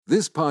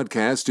This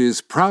podcast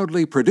is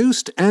proudly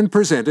produced and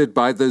presented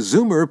by the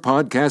Zoomer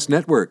Podcast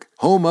Network,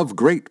 home of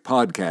great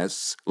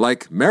podcasts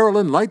like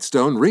Marilyn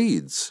Lightstone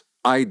Reads,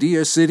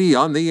 Idea City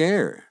on the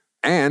Air,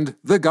 and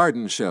The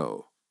Garden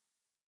Show.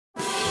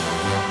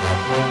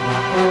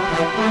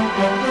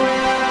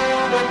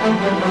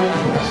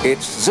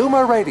 It's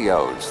Zoomer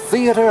Radio's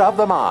Theater of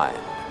the Mind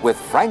with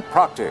Frank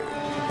Proctor.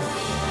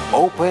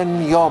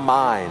 Open your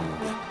mind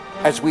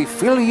as we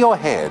fill your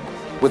head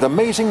with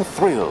amazing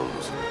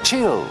thrills,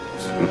 chills,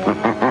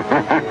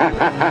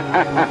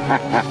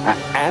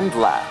 and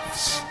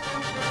laughs.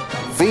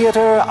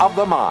 Theater of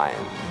the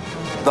Mind.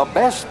 The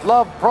best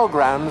love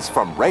programs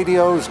from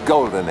radio's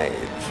golden age.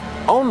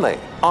 Only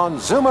on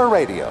Zoomer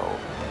Radio.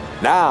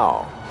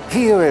 Now,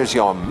 here is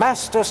your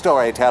master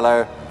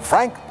storyteller,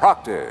 Frank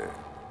Proctor.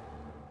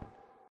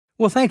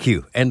 Well, thank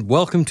you, and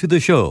welcome to the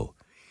show.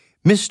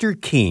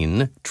 Mr.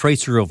 Keen,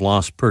 Tracer of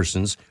Lost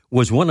Persons,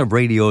 was one of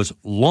radio's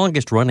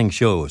longest-running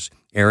shows,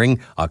 airing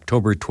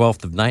October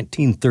 12th of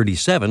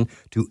 1937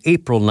 to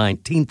April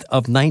 19th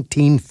of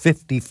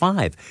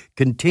 1955,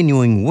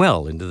 continuing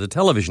well into the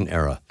television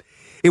era.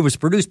 It was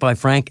produced by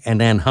Frank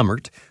and Ann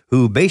Hummert,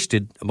 who based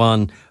it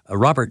upon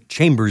Robert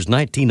Chambers'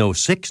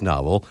 1906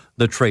 novel,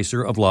 The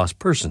Tracer of Lost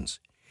Persons.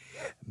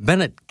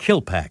 Bennett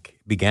Kilpack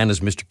began as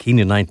Mr. Keen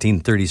in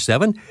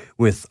 1937,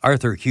 with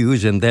Arthur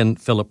Hughes and then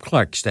Philip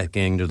Clark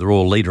stepping into the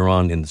role later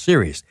on in the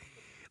series.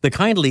 The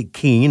kindly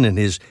Keen and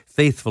his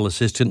faithful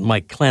assistant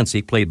Mike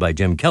Clancy, played by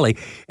Jim Kelly,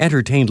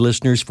 entertained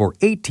listeners for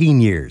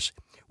 18 years.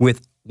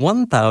 With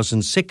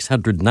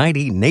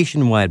 1,690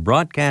 nationwide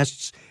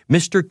broadcasts,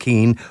 Mr.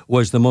 Keen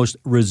was the most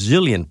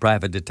resilient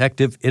private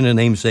detective in a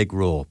namesake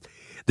role.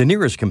 The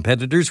nearest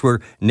competitors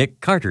were Nick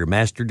Carter,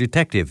 Master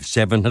Detective,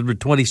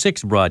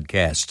 726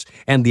 broadcasts,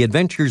 and The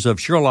Adventures of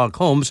Sherlock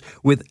Holmes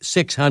with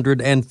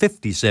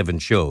 657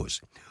 shows.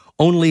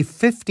 Only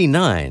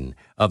 59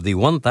 of the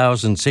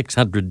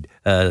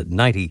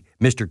 1,690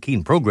 Mr.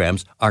 Keen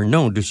programs are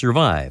known to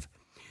survive.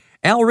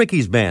 Al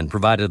Rickey's band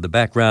provided the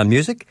background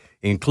music,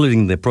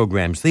 including the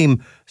program's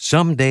theme,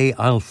 Someday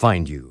I'll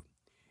Find You.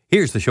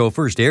 Here's the show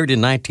first aired in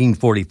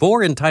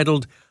 1944,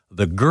 entitled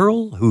The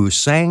Girl Who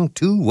Sang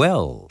Too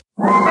Well.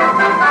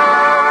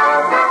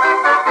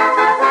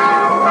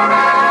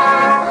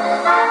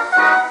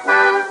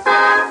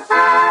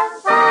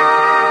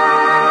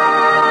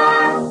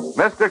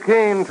 Mr.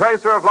 Keen,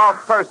 Tracer of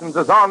Lost Persons,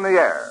 is on the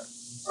air.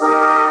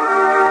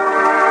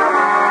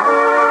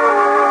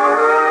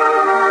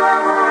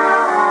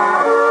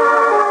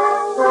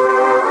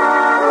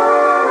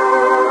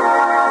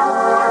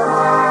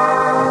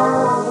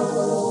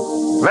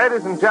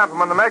 Ladies and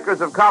gentlemen, the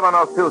makers of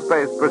Colonos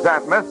toothpaste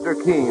present Mr.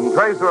 Keen,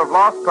 Tracer of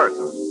Lost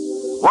Persons,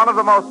 one of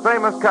the most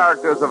famous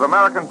characters of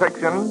American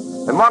fiction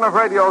and one of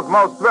radio's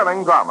most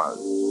thrilling dramas.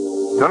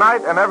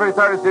 Tonight and every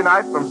Thursday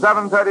night from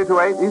 7:30 to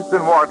 8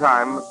 Eastern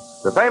Wartime,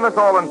 the famous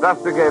old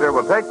investigator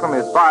will take from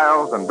his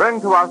files and bring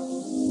to us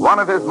one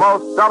of his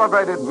most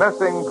celebrated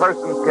missing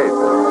persons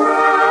cases.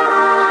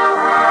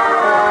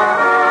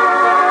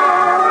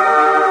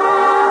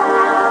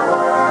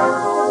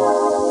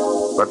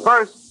 But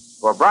first,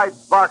 for bright,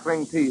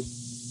 sparkling teeth,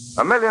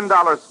 $1 million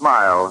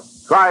smile,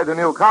 try the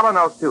new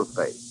Colonos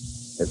toothpaste.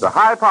 It's a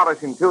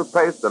high-polishing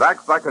toothpaste that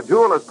acts like a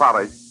jeweler's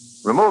polish,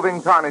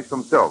 removing tarnish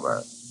from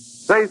silver.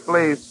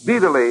 Safely,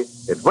 speedily,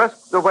 it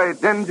whisks away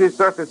dingy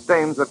surface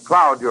stains that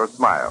cloud your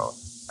smile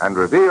and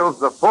reveals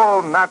the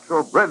full,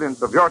 natural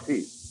brilliance of your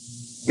teeth.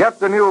 Get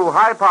the new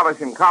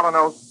high-polishing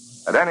Colonos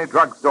at any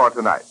drugstore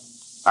tonight.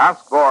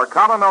 Ask for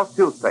Colonos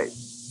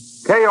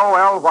toothpaste.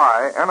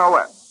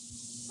 K-O-L-Y-N-O-S.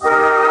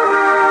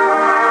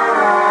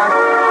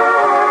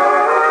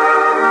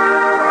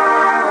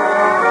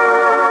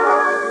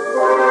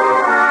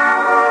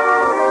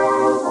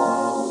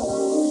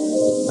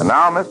 And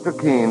now, Mr.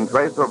 Keen,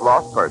 Tracer of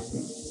Lost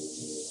Persons.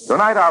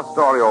 Tonight, our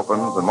story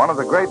opens in one of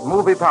the great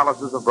movie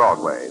palaces of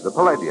Broadway, the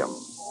Palladium,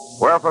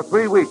 where for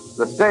 3 weeks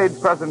the stage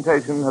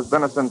presentation has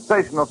been a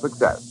sensational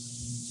success.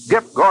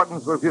 Skip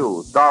Gordon's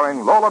Revue,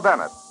 starring Lola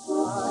Bennett. My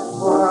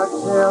heart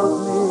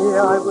tells me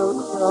I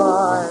will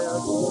cry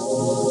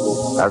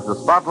again. As the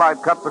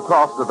spotlight cuts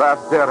across the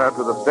vast theater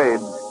to the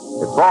stage,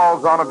 it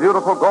falls on a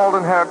beautiful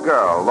golden-haired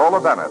girl, Lola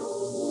Bennett,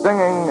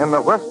 singing in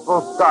the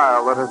wistful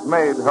style that has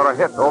made her a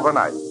hit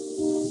overnight.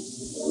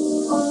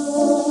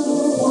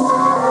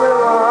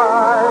 Will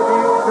I be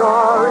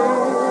sorry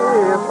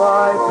if I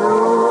do?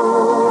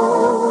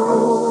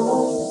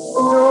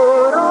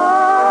 Should I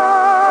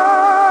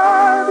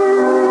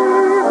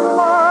leave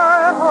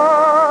my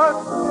heart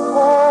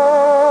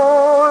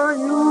for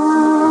you?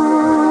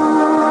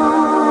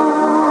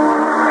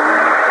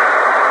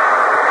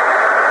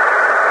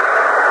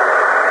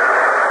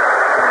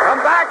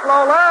 Come back,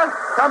 Lola.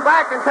 Come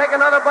back and take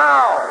another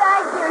bow.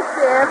 Thank you,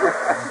 Skip.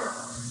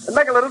 And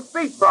make a little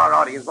speech for our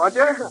audience, won't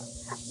you?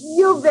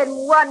 You've been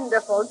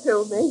wonderful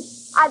to me.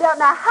 I don't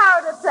know how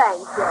to thank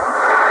you.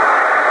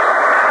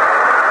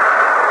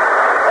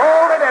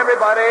 Hold it,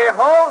 everybody.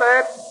 Hold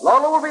it.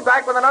 Lola will be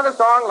back with another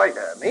song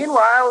later.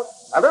 Meanwhile,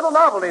 a little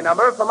novelty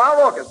number from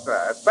our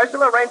orchestra. A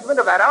special arrangement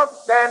of that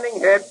outstanding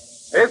hit,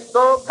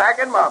 Pistol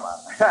packing mama.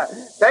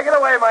 Take it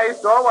away,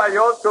 Maestro, while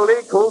yours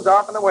truly cools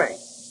off in the wing.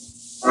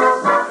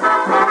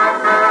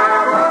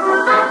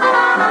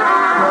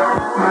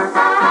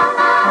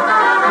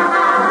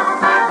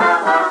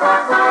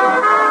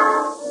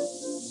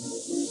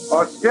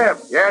 Oh, Skip.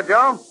 Yeah,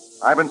 Joe?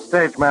 I've been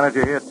stage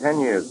manager here 10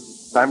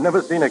 years. I've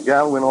never seen a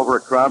gal win over a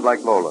crowd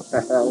like Lola.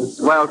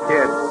 Swell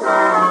kid.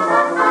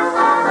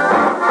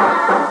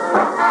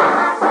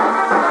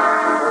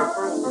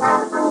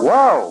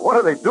 Whoa, what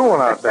are they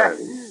doing out there?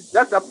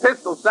 Just a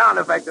pistol sound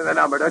effect in the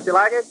number. Don't you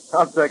like it?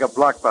 I'll take a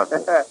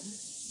blockbuster.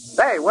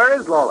 Hey, where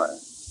is Lola?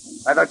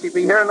 I thought she'd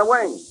be here in the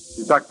wing.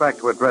 She ducked back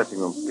to her dressing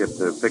room, Skip,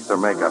 to fix her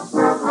makeup.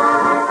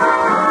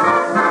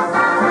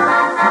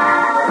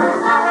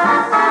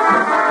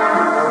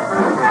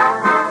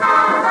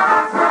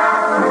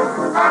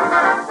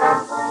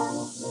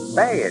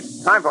 Hey,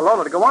 it's time for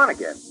Lola to go on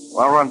again.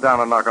 Well, I'll run down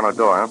and knock on her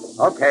door,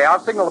 huh? Okay, I'll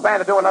signal the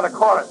band to do another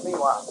chorus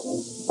meanwhile.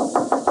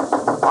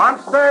 On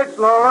stage,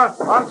 Lola.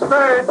 On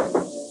stage.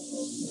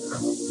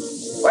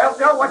 Well,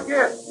 Joe, what's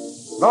good?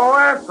 No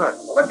answer.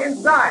 Look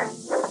inside.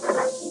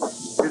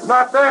 She's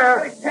not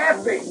there. It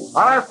can't be.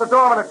 I'll ask the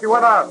doorman if she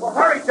went out. Well,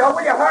 hurry, Joe.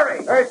 Will you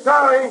hurry? Hey,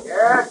 Charlie.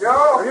 Yeah,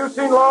 Joe? Have you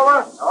seen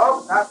Lola?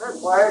 No, not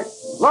this way.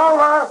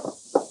 Lola!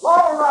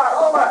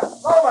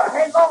 Lola.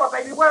 Hey, Lola,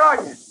 baby, where are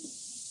you?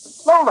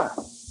 Lola,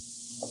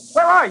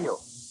 where are you?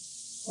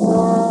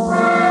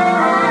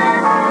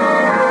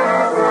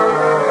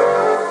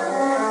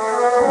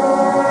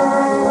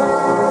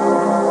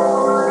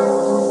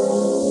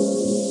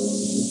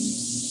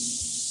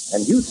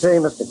 And you say,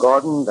 Mr.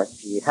 Gordon, that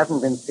she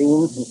hasn't been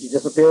seen since she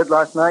disappeared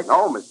last night?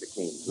 No, Mr.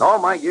 Keene. In all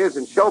my years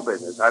in show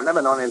business, I've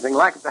never known anything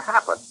like it to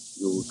happen.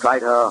 You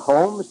tried her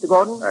home, Mr.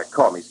 Gordon?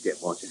 Call me Skip,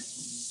 won't you?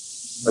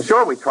 Well,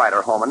 sure, we tried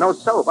her home, and no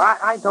soap.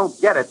 I don't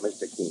get it,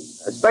 Mr. Keene.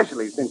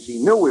 Especially since she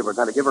knew we were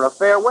going to give her a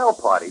farewell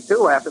party,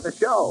 too, after the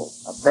show.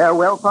 A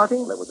farewell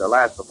party? That was her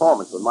last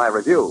performance with my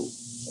review.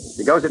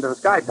 She goes into the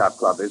Skytop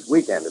Club this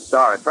weekend as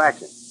star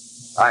attraction.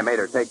 I made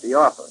her take the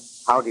offer.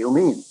 How do you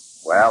mean?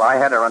 Well, I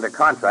had her under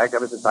contract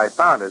ever since I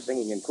found her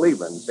singing in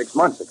Cleveland 6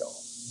 months ago.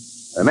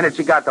 The minute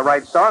she got the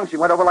right song, she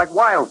went over like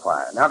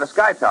wildfire. Now the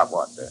Skytop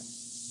wants her.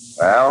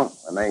 Well,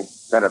 when they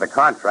sent her the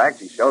contract,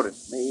 she showed it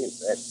to me and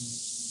said...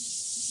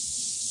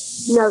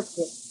 No,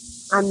 Skip.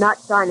 I'm not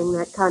signing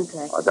that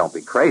contract. Oh, don't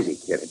be crazy,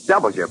 kid. It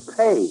doubles your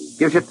pay.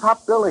 Gives you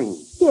top billing.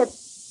 Skip,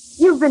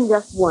 you've been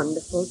just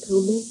wonderful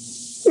to me.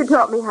 You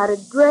taught me how to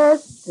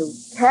dress, to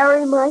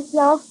carry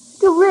myself,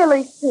 to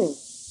really sing.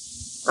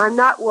 I'm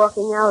not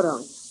walking out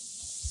on you.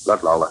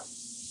 Look, Lola.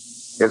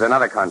 Here's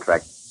another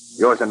contract.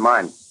 Yours and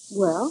mine.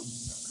 Well?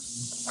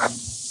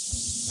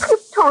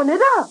 You've torn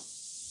it up.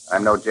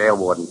 I'm no jail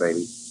warden,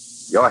 baby.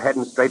 You're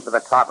heading straight for the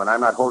top, and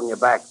I'm not holding you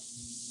back.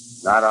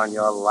 Not on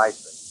your life.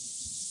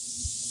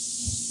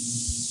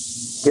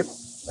 Skip,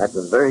 that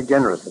was very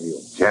generous of you.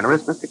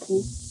 Generous, Mr.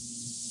 Keene?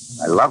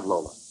 I love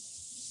Lola.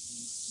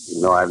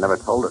 Even though I've never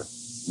told her.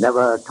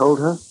 Never told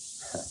her?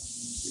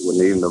 She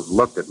wouldn't even have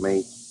looked at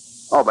me.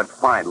 Oh, but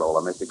find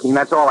Lola, Mr. Keene.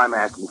 That's all I'm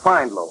asking.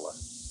 Find Lola.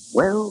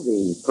 Well,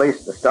 the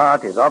place to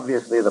start is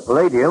obviously the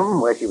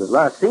Palladium, where she was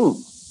last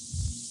seen.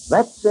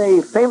 That's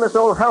a famous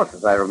old house,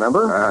 as I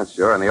remember.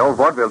 Sure. In the old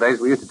vaudeville days,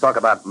 we used to talk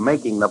about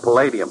making the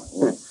Palladium.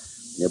 When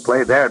you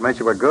played there, it meant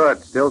you were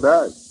good. Still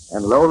does.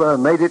 And Lola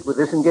made it with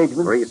this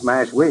engagement? 3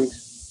 smash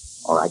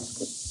weeks. All right,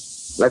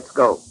 Skip. Let's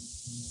go.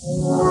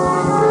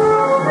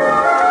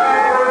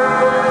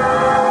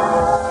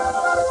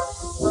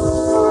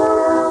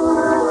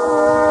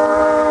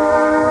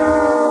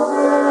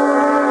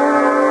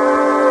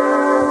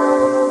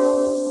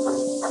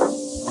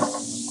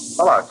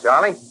 Hello,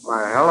 Charlie.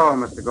 Why, hello,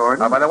 Mr.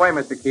 Gordon. By the way,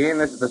 Mr. Keene,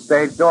 this is the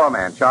stage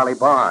doorman, Charlie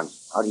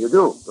Barnes. How do you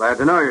do? Glad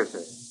to know you, sir.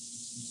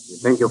 You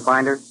think you'll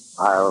find her?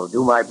 I'll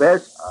do my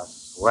best. A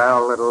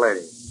swell little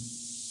lady.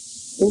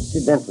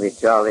 Incidentally,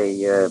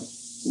 Charlie,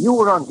 you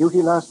were on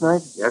duty last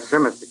night? Yes, sir,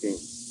 Mr. Keene.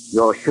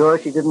 You're sure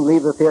she didn't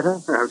leave the theater?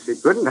 Well, she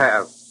couldn't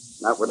have.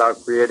 Not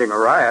without creating a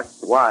riot.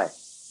 Why?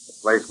 The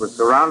place was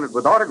surrounded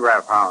with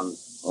autograph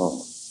hounds.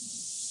 Oh.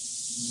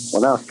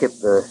 Well, now, Skip,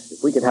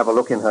 if we could have a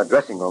look in her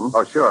dressing room.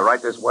 Oh, sure,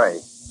 right this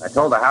way. I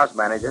told the house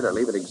manager to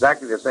leave it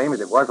exactly the same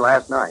as it was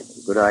last night.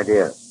 Good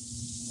idea.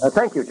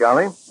 Thank you,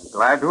 Charlie. I'm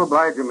glad to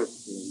oblige you,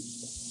 Mr. Keene.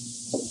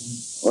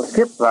 Well,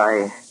 Skip,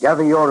 I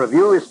gather your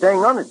review is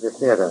staying on at this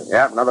theater.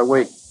 Yeah, another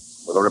week.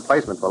 With a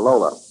replacement for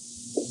Lola.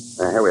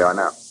 Here we are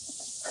now.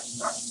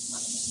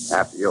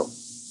 After you.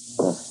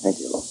 Thank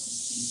you.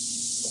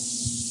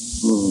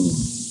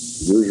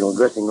 Usual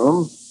dressing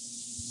room.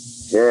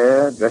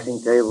 Chair,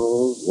 dressing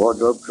table,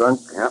 wardrobe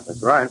trunk. Yeah,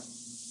 that's right.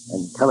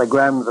 And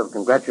telegrams of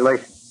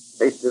congratulations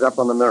pasted up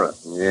on the mirror.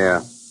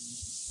 Yeah.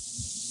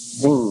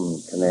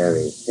 Sing,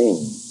 canary, sing.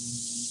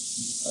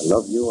 I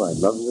love you, I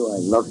love you, I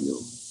love you.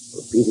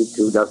 Repeated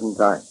 24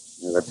 times.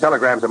 Yeah, the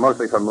telegrams are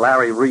mostly from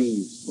Larry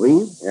Reeves.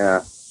 Reeves?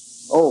 Yeah.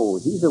 Oh,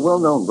 he's a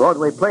well-known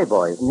Broadway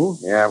playboy, isn't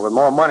he? Yeah, with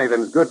more money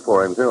than is good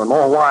for him, too, and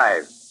more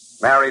wives.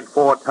 Married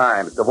 4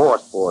 times,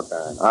 divorced 4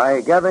 times.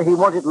 I gather he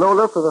wanted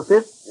Lola for the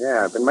 5th?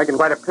 Yeah, been making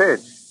quite a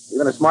pitch.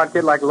 Even a smart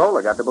kid like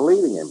Lola got to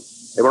believing him.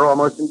 They were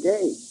almost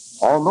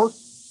engaged.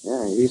 Almost?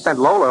 Yeah, he sent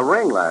Lola a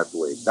ring last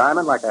week.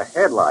 Diamond like a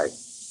headlight.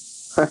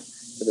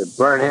 It'd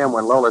burn him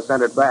when Lola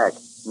sent it back.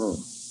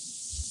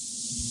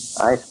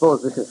 I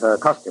suppose this is her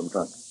costume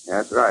trunk.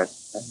 Yeah, that's right.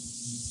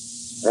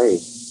 Hey,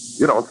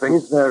 You don't think...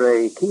 is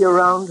there a key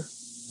around?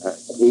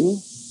 Key?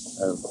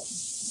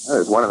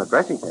 There's one on the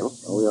dressing table.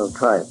 We'll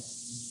try it.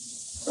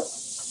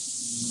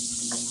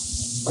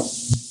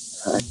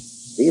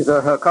 These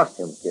are her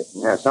costumes,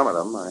 Kitten. Yeah, some of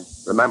them. I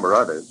remember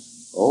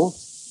others. Oh?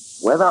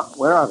 Where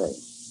are they?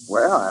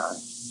 Well,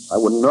 I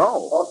wouldn't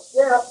know. Oh,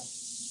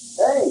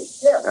 Skip. Hey,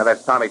 Skip. Now,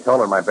 that's Tommy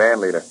Tolan, my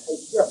band leader. Hey,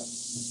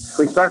 Skip.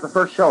 We start the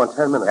first show in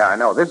 10 minutes. Yeah, I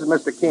know. This is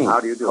Mr. King. How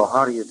do you do? Oh,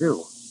 how do you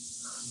do?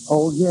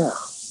 Oh, yeah.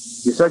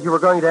 You said you were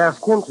going to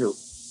ask him to.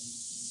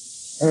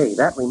 Hey,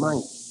 that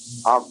reminds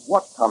me. Of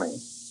what, Tommy?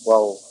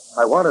 Well,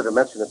 I wanted to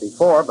mention it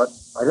before, but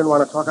I didn't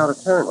want to talk out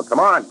of turn. Well, come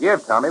on,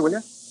 give, Tommy, will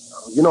you?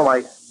 You know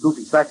my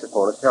goofy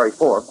saxophonist, Harry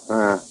Forbes.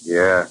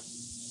 Yeah.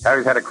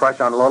 Harry's had a crush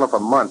on Lola for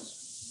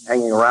months,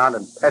 hanging around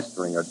and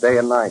pestering her day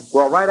and night.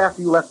 Well, right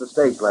after you left the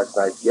stage last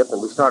night, Skip,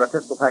 and we started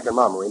pistol packing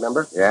Mama,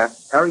 remember? Yeah?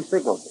 Harry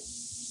signaled me.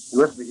 He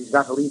whispered he's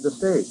got to leave the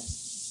stage.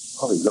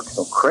 Oh, he looked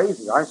so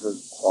crazy. I said,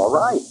 all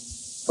right.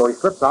 So he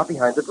slips out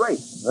behind the drape.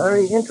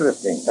 Very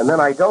interesting. And then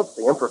I don't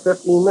see him for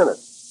 15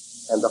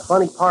 minutes. And the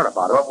funny part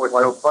about it... What was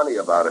so funny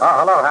about it? Oh,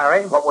 hello,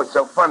 Harry. What was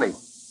so funny?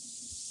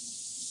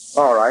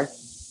 All right.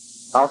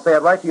 I'll say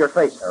it right to your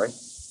face, Harry.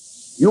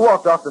 You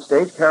walked off the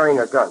stage carrying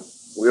a gun.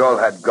 We all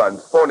had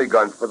guns, phony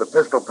guns, for the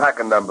pistol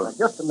packing number. Now,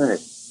 just a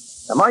minute.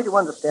 Am I to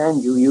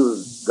understand you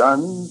used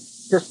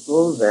guns,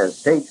 pistols as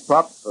stage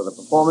props for the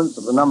performance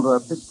of the number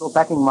Pistol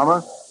Packing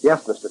Mama?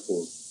 Yes, Mr.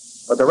 Keene.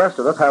 But the rest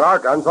of us had our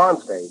guns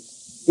on stage.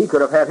 He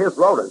could have had his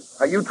loaded.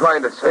 Are you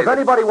trying to say If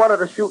anybody wanted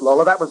to shoot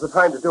Lola, that was the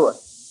time to do it.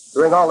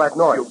 During all that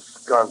noise. You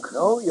skunk.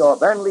 No, your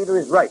band leader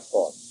is right,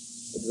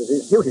 Forbes. It was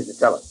his duty to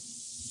tell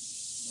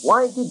us.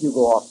 Why did you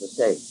go off the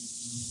stage?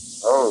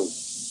 Oh.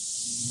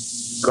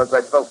 Because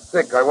I felt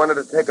sick. I wanted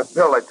to take a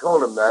pill. I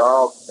told him that.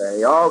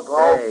 Okay.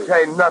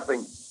 Okay,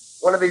 nothing.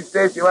 One of these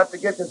days you'll have to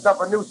get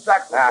yourself a new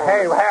saxophone.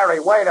 Hey, Harry,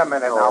 wait a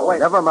minute now. wait.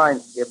 Never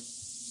mind, Skip.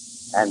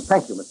 And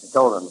thank you, Mr.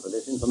 Tolan, for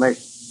this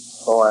information.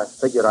 Oh, I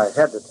figured I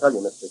had to tell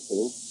you, Mr.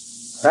 Keene.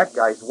 That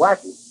guy's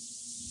wacky.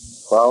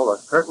 Well, the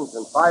curtain's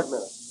in 5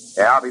 minutes.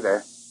 Yeah, I'll be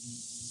there.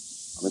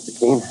 Well, Mr.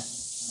 Keene,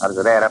 how does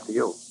it add up to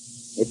you?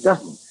 It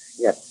doesn't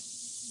yet.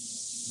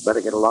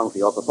 Better get along for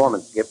your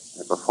performance, Skip.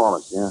 The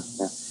performance, yeah.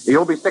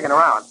 You'll be sticking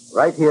around.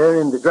 Right here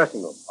in the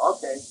dressing room.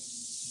 Okay.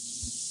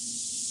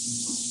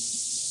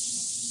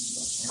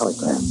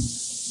 Telegram.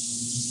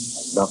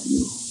 I love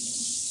you.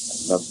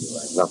 I love you.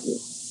 I love you.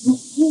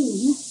 Miss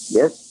Keene,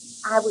 Yes?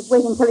 I was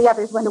waiting till the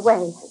others went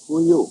away. Who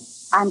are you?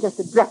 I'm just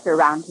a dresser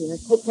around here.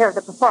 Take care of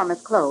the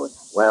performers'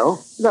 clothes.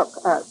 Well? Look,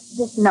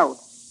 this note.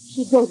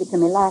 She gave it to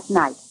me last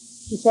night.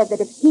 She said that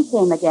if he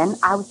came again,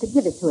 I was to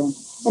give it to him.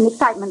 In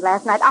excitement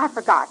last night, I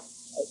forgot.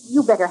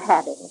 You better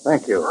have it.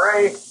 Thank you.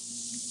 Hurry!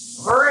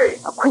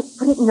 Oh, quick,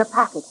 put it in your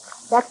pocket.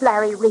 That's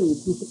Larry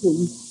Reeves, Mr.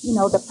 Keene. You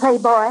know, the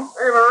playboy.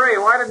 Hey, Marie,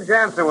 why didn't you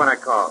answer when I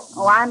called?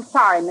 Oh, I'm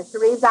sorry, Mr.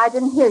 Reeves. I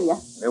didn't hear you.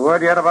 Any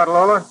word yet about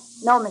Lola?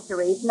 No, Mr.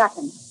 Reeves,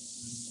 nothing.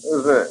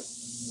 Who's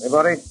this?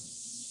 Anybody?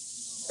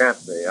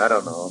 Can't be. I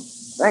don't know.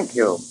 Thank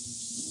you.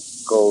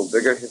 Gold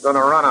digger. She's going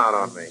to run out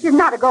on me. She's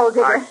not a gold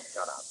digger.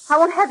 Shut up. I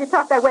won't have you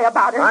talk that way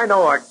about her. I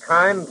know a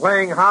kind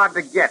playing hard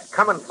to get.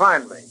 Come and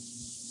find me.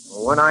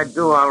 When I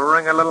do, I'll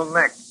wring a little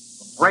neck.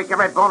 Break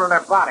every bone in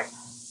her body.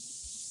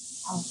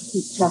 Oh,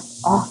 he's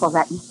just awful,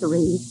 that Mr.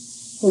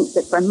 Reeves. Thinks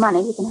that for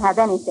money he can have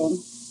anything.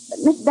 But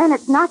Miss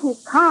Bennett's not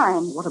his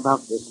kind. What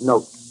about this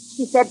note?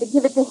 She said to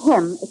give it to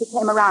him if he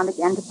came around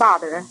again to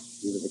bother her.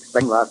 She was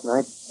expecting last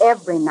night?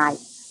 Every night.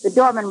 The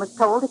doorman was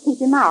told to keep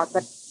him out,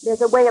 but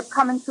there's a way of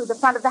coming through the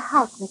front of the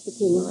house, Mr.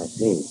 Keene. I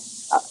see.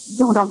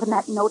 Don't open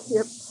that note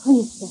here,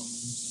 please,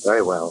 sir.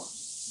 Very well.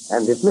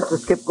 And if Mr.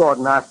 Skip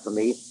Gordon asks for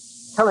me,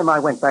 tell him I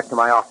went back to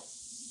my office.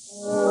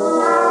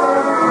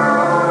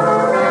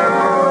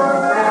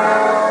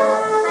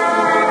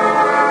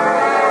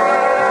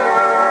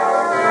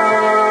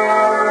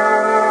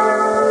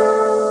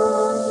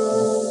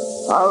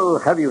 I'll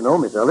have you know,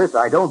 Miss Ellis,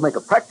 I don't make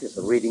a practice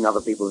of reading other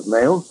people's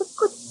mail. But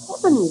good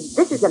heavens,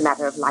 this is a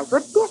matter of life or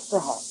death,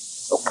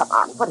 perhaps. Oh, come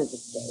on, what does it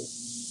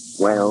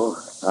say?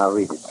 Well, I'll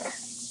read it.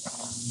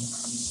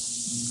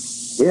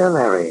 Dear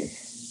Larry,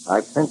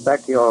 I've sent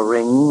back your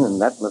ring,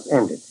 and that must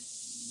end it.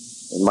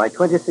 In my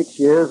 26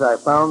 years,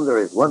 I've found there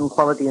is one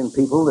quality in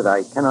people that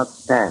I cannot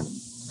stand,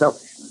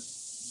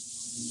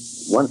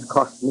 selfishness. It once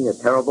cost me a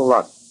terrible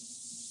lot,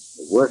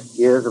 the worst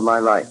years of my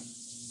life.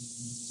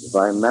 If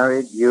I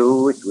married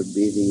you, it would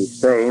be the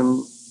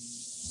same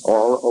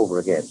all over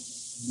again.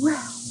 Well.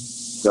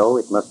 So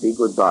it must be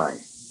goodbye.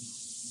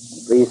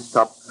 And please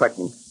stop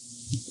threatening.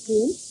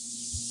 Please?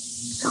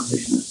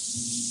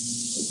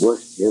 Selfishness. The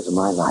worst years of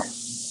my life.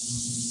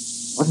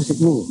 What does it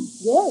mean?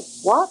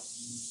 Yes, what?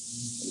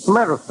 As a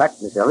matter of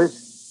fact, Miss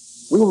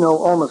Ellis, we know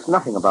almost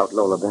nothing about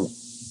Lola Bennett.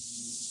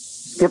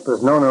 Skip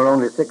has known her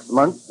only 6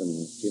 months,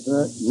 and she's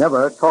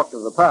never talked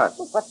of the past.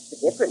 Well, what's the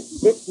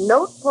difference? This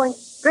note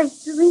points straight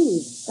to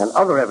Reed. And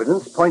other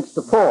evidence points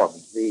to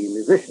Forbes, the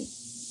musician.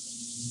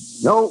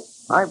 No,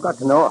 I've got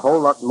to know a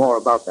whole lot more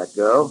about that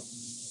girl.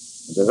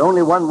 But there's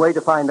only one way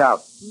to find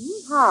out.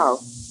 How?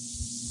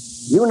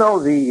 You know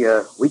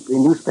the weekly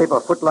newspaper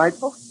Footlights?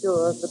 Oh,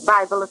 sure. The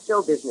Bible of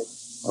show business.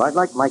 Well, I'd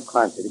like Mike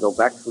Clancy to go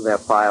back through their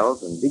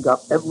files and dig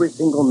up every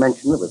single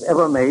mention that was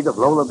ever made of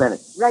Lola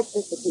Bennett. Right,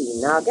 Mr.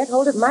 Keene. Now get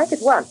hold of Mike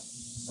at once.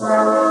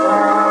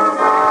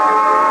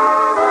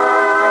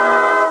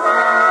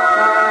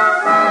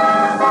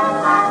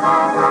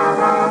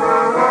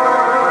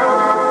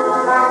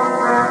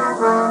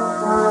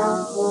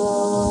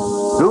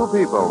 Two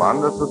people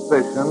under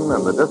suspicion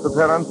in the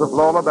disappearance of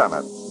Lola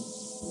Bennett.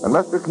 And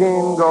Mr.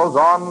 Keene goes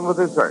on with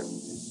his search.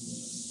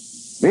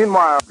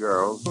 Meanwhile,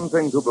 girls,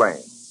 something to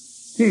blame.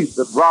 Teeth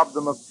that rob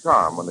them of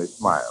charm when they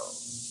smile.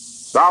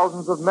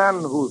 Thousands of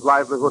men whose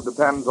livelihood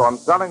depends on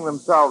selling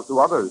themselves to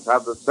others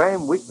have the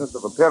same weakness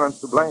of appearance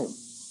to blame.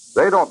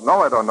 They don't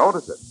know it or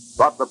notice it,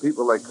 but the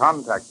people they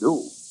contact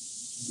do.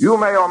 You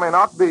may or may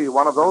not be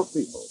one of those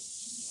people.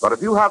 But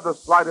if you have the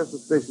slightest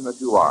suspicion that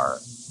you are,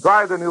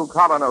 try the new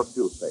Colonos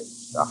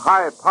toothpaste, a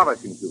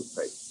high-polishing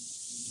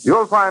toothpaste.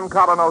 You'll find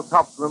Colonos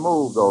helps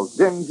remove those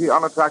dingy,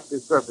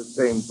 unattractive surface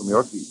stains from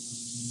your teeth.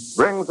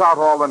 Brings out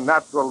all the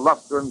natural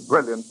luster and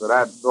brilliance that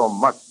adds so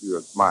much to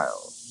your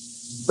smile.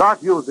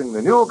 Start using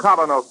the new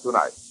Colonos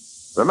tonight.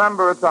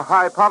 Remember, it's a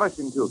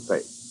high-polishing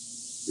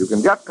toothpaste. You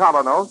can get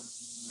Colonos,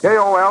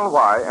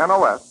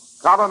 K-O-L-Y-N-O-S,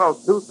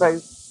 Colonos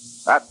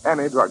toothpaste at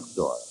any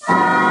drugstore.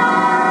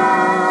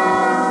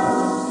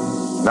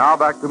 Now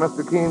back to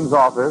Mr. Keene's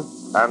office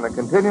and the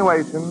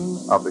continuation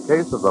of the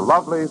case of the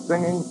lovely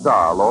singing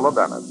star, Lola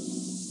Bennett.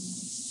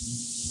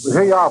 Well,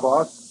 here you are,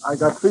 boss. I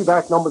got 3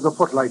 back numbers of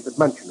Footlights that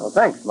mention her. Oh,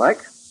 thanks,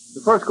 Mike.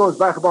 The first goes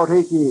back about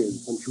 8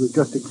 years, when she was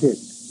just a kid.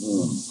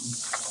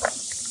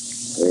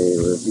 A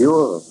review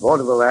of a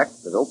vaudeville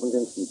act that opened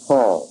in St.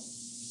 Paul.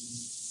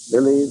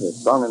 Billy, the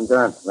song and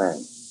dance man.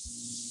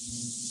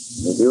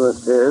 The reviewer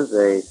says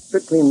a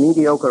strictly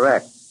mediocre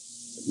act.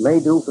 It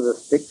may do for the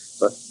sticks,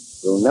 but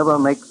will never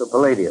make the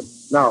palladium.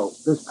 Now,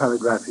 this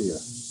paragraph here.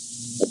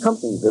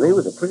 Accompanying Billy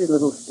was a pretty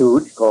little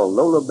stooge called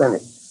Lola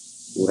Bennett,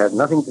 who had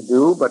nothing to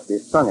do but be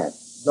sung at.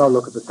 Now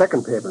look at the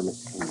second paper,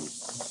 Mr. Keene.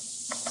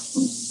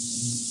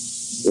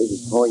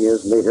 84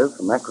 years later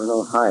from Akron,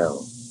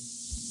 Ohio.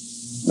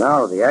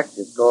 Now the act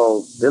is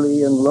called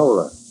Billy and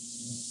Lola.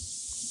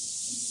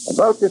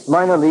 About this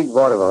minor league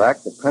vaudeville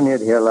act that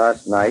premiered here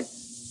last night,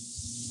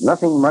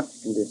 nothing much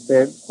can be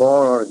said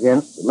for or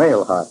against the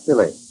male heart,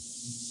 Billy.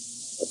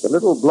 But the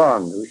little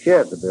blonde who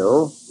shared the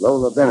bill,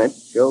 Lola Bennett,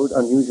 showed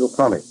unusual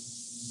promise.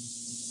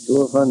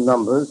 2 of her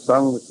numbers,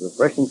 sung with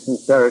refreshing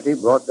sincerity,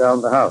 brought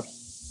down the house.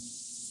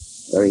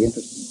 Very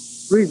interesting.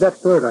 Read that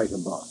third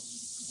item, boss.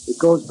 It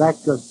goes back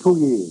just 2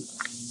 years.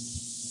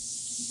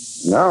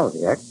 Now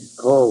the act is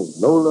called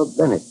Lola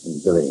Bennett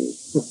and Billy.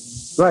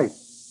 Right.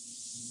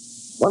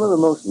 One of the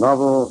most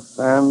novel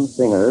fan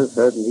singers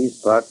heard in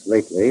these parts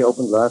lately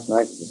opened last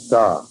night at the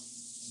Star.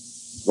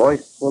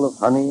 Voice full of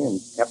honey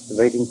and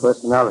captivating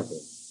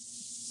personality.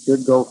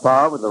 Should go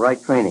far with the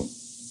right training.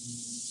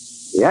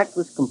 The act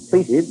was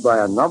completed by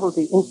a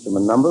novelty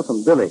instrument number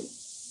from Billy.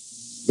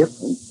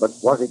 Different, but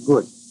was it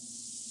good?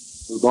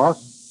 Well, boss,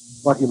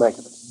 what do you make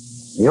of it?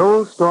 The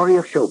old story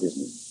of show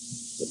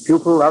business. The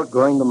pupil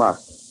outgrowing the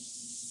master.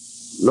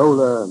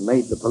 Lola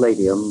made the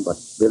palladium, but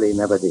Billy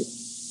never did.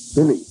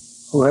 Billy,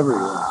 whoever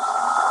he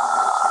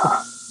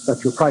is.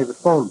 That's your private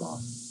phone,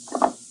 boss.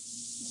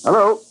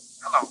 Hello.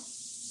 Hello.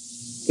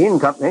 Keene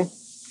Company.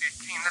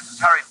 Keene, this is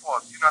Harry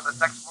Forbes. You know the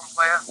saxophone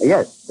player?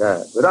 Yes.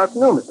 Good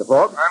afternoon, Mr.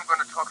 Forbes. I'm going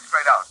to talk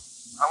straight out.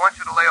 I want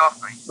you to lay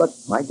off me. But,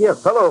 my dear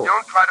fellow,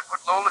 Don't try to put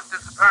Lola's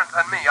disappearance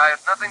on me. I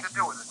had nothing to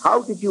do with it.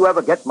 how did you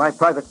ever get my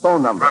private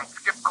phone number? From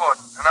Skip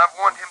Gordon, and I've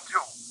warned him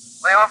too.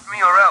 Lay off me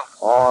or else.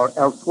 Or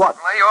else what?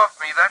 Lay off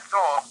me, that's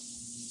all.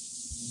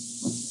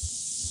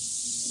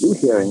 You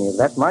hear any of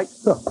that, Mike?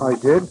 I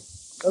did.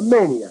 A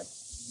maniac.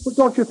 Well,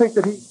 don't you think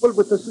that he... Well,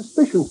 with the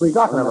suspicions we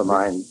got... Never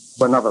mind.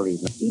 For another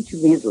reason. Each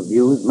of these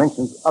reviews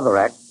mentions other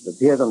acts that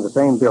appeared on the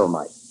same bill,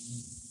 Mike.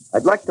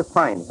 I'd like to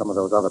find some of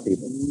those other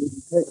people.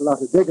 It'll take a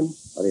lot of digging.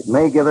 But it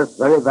may give us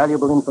very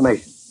valuable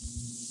information.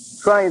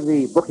 Try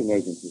the booking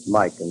agencies,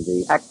 Mike, and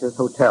the Actors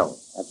Hotel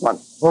at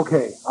once.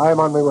 Okay, I'm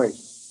on my way.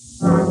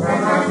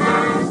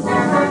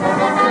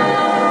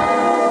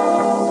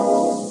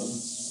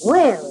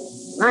 Well,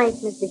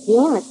 nice, Mr.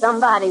 Keene, that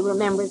somebody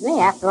remembers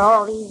me after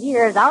all these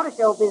years out of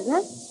show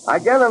business. I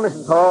gather,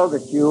 Mrs. Hall,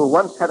 that you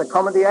once had a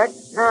comedy act?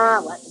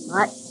 Wasn't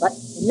much, but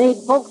it made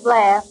folks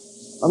laugh.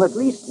 On at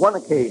least one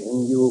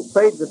occasion, you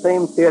played the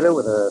same theater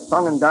with a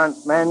song and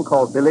dance man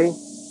called Billy.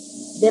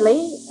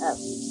 Billy?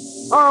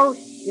 Oh,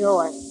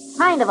 sure.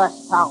 Kind of a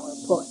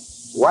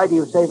sourpuss. Why do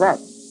you say that?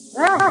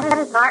 Well, I had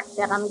his heart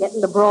set on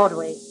getting to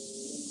Broadway.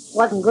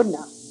 Wasn't good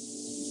enough.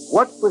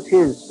 What was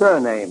his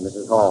surname,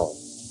 Mrs. Hall?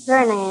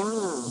 Surname?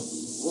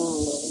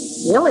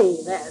 Billy.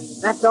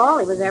 That's all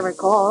he was ever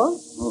called.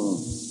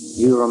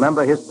 You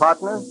remember his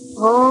partner?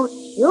 Oh,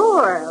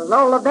 sure,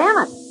 Lola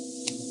Bennett.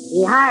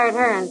 He hired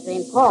her in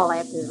St. Paul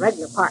after his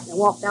regular partner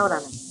walked out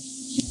on him.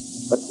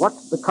 But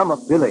what's become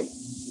of Billy?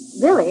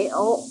 Billy?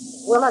 Oh,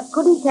 well, I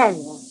couldn't tell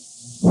you.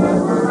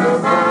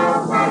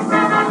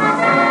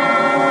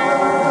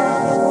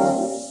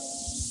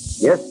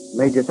 Yes,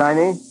 Major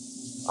Tiny.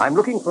 I'm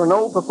looking for an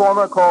old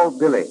performer called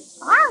Billy.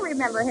 I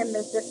remember him,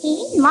 Mr.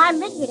 Keene. My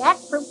midget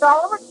act trooped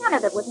all over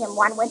Canada with him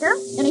one winter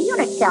in a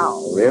unit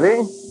show.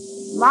 Really?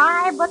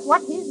 My, but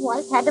what his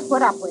wife had to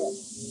put up with.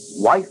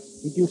 Wife,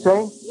 did you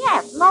say?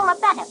 Yes, Lola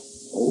Bennett.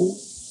 Oh,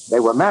 they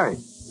were married.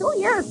 2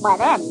 years by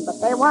then,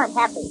 but they weren't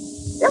happy.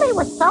 Billy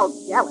was so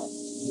jealous.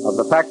 Of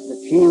the fact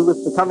that she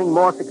was becoming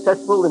more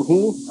successful than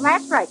he?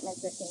 That's right,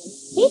 Mr. Keene.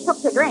 He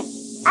took to drink.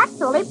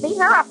 Actually beat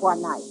her up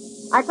one night.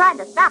 I tried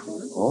to stop him.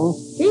 Oh?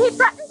 He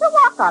threatened to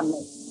walk on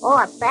me. Oh,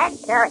 a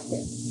bad character.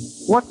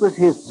 What was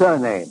his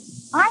surname?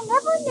 I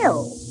never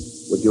knew.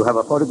 Would you have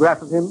a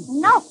photograph of him?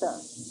 No, sir.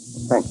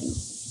 Thank you.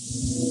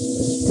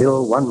 There's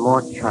still one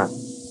more chance.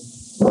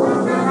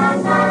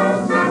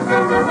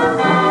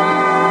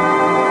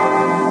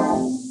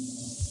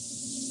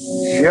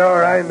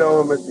 Sure, I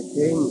know him, Mr.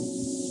 King.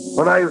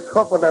 When I was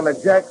hoofing on the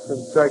Jackson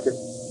circuit.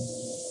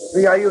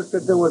 See, I used to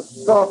do a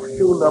soft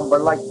shoe number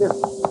like this.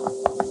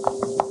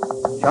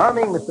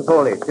 Charming, Mr.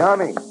 Foley,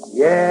 charming.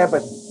 Yeah,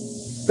 but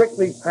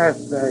strictly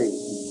passe.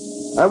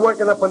 I'm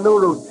working up a new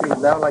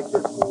routine now like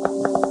this.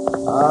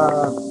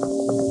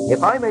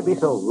 If I may be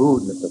so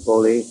rude, Mr.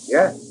 Foley.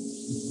 Yeah?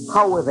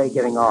 How were they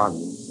getting on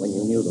when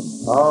you knew them?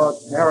 Oh,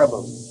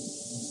 terrible.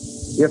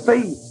 You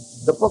see,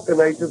 the booking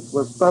agents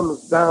were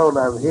thumbs down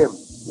on him.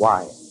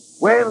 Why?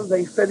 Well,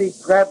 they said he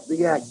crabbed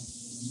the act.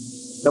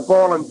 The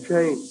ball and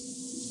chain.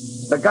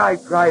 The guy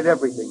tried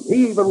everything.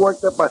 He even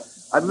worked up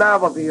a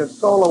novelty, a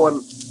solo,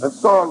 and a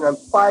song on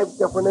 5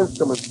 different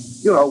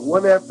instruments. You know,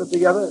 one after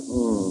the other.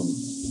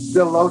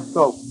 Still no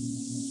soap.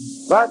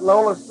 But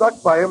Lola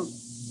stuck by him.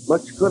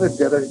 Much good it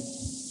did her.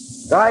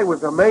 Guy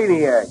was a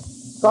maniac.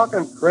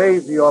 Talking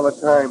crazy all the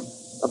time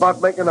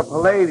about making a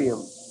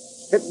Palladium.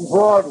 Hitting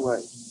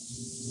Broadway.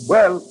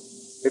 Well,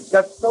 it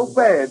got so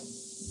bad,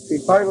 she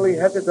finally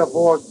had to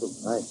divorce him.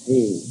 I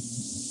see.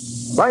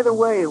 By the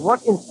way,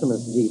 what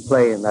instruments did he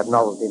play in that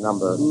novelty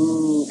number?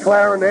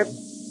 Clarinet,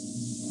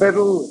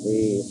 fiddle.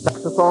 The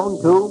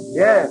saxophone, too?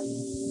 Yeah,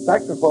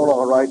 saxophone,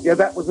 all right. Yeah,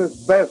 that was his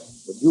best.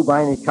 Would you,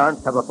 by any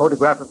chance, have a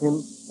photograph of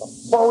him? A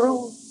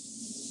photo?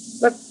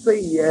 Let's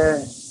see,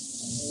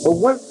 well,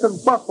 once in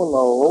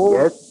Buffalo.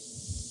 Yes?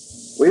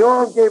 We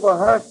all gave a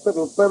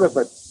hospital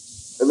benefit,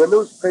 and the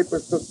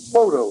newspapers took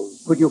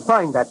photos. Could you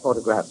find that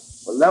photograph?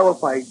 Well, now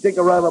if I dig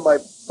around in my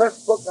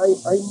press book, I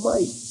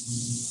might.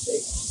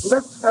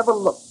 Let's have a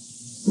look.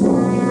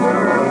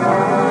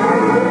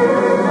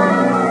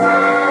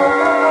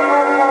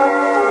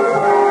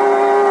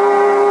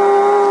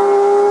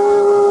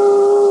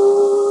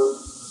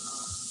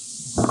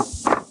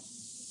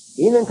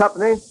 Keene and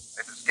Company.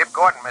 This is Skip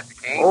Gordon,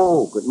 Mr. Keene.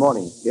 Oh, good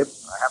morning, Skip.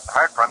 I haven't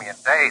heard from you in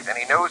days.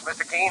 Any news,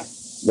 Mr. Keene?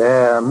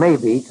 There may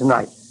be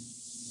tonight.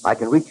 I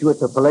can reach you at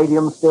the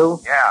Palladium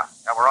still? Yeah,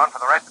 we're on for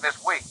the rest of this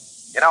week.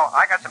 You know,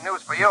 I got some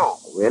news for you.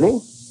 Really?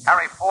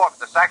 Harry Forbes,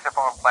 the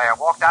saxophone player,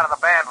 walked out of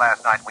the band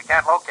last night, and we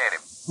can't locate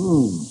him.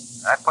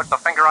 That puts the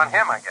finger on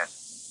him, I guess.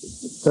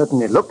 It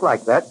certainly looked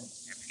like that.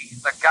 If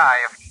he's the guy,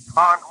 if he's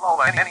harmed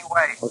Lola in any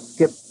way. Oh,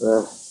 Skip,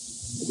 to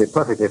be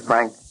perfectly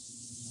frank,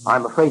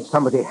 I'm afraid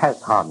somebody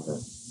has harmed her.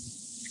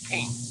 Mr.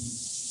 Keene.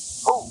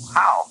 Who?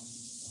 How?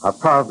 I'll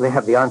probably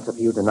have the answer for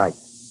you tonight.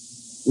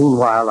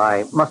 Meanwhile,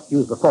 I must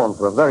use the phone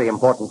for a very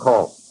important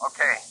call.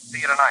 Okay, see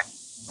you tonight.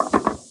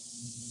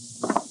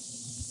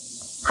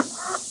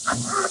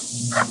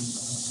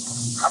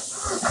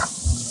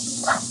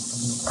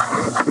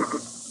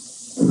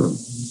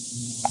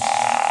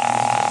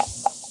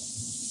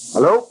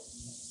 Hello?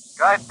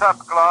 Guy Tuck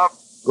Club.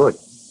 Good.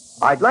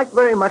 I'd like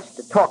very much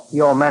to talk to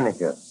your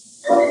manager.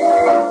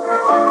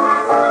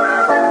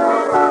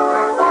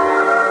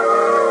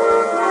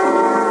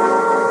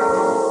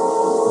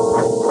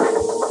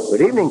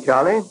 Good evening,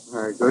 Charlie.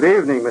 Good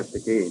evening, Mr.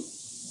 Keene.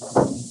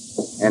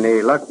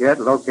 Any luck yet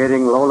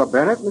locating Lola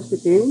Bennett,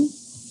 Mr. Keene?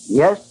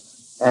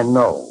 Yes and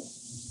no.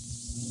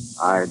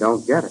 I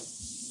don't get it.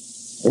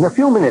 In a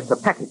few minutes, a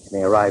package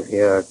may arrive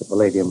here at the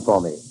Palladium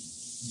for me.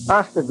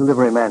 Ask the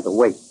delivery man to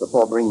wait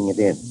before bringing it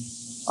in.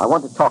 I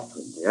want to talk to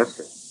him. Yes,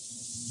 sir.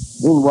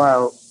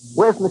 Meanwhile,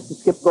 where's Mr.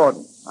 Skip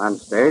Gordon? On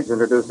stage,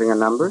 introducing a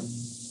number.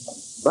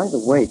 By the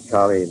way,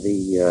 Charlie,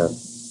 the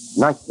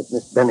night that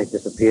Miss Bennett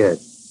disappeared,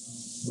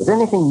 was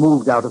anything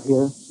moved out of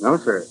here? No,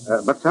 sir.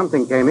 But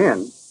something came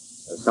in.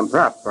 Some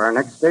prop for our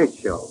next stage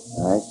show.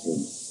 I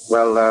see.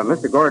 Well,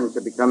 Mr. Gordon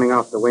should be coming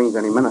off the wings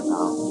any minute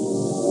now.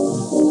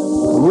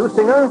 New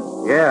singer?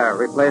 Yeah,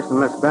 replacing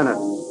Miss Bennett,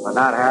 but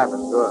not half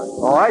as good.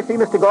 Oh, I see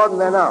Mr. Gordon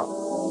there now.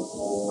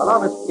 Hello,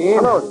 Mr. Keene.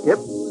 Hello, Skip.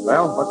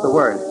 Well, what's the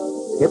word?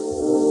 Skip,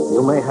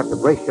 you may have to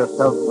brace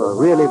yourself for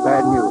really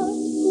bad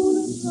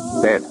news.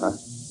 Dead, huh?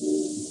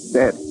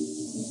 Dead.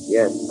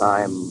 Yes,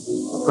 I'm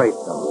afraid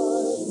so.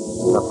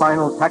 The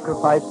final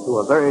sacrifice to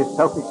a very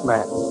selfish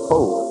man.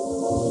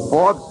 Cold.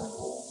 Forbes,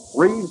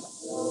 Reeves,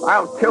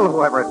 I'll kill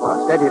whoever it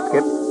was. Steady,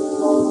 Skip.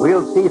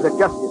 We'll see that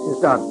justice is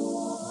done.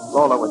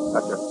 Lola was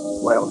such a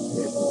swell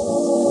kid.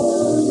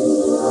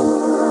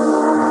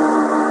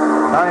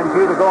 Time for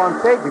you to go on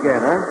stage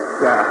again, huh?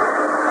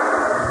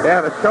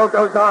 Yeah, the show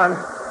goes on.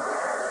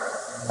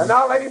 And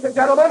now, ladies and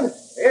gentlemen,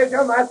 here's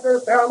your master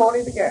of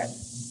ceremonies again.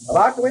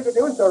 About to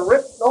introduce the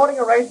rip-snorting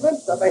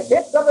arrangements of the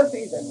hits of the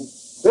season,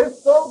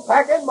 Pistol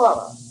Packin'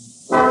 Mama.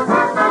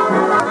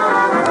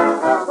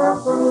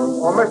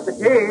 Oh, Mr.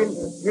 Keene.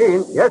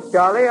 Keene? Yes,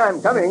 Charlie,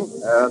 I'm coming.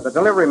 The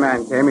delivery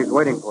man came. He's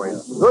waiting for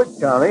you. Good,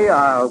 Charlie.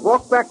 I'll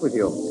walk back with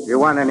you. If you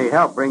want any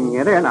help bringing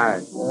it in,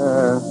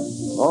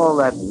 all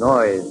that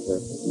noise.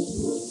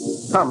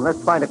 Come,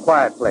 let's find a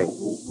quiet place.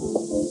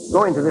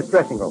 Go into this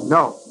dressing room.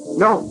 No.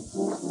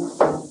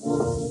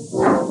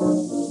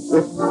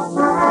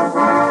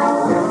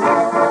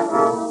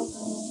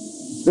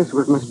 This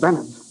was Miss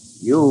Bennett.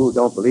 You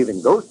don't believe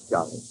in ghosts,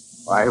 Charlie.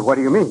 Why, what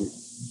do you mean?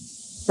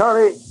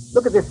 Charlie,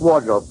 look at this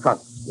wardrobe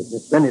trunk with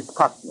Miss Bennett's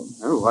costume.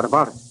 Oh, what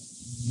about it?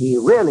 He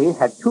really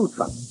had two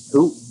trunks,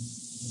 two.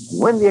 And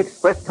when the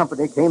express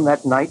company came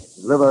that night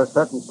to deliver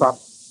certain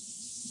crops,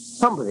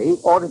 somebody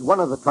ordered one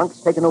of the trunks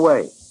taken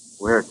away.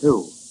 Where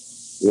to?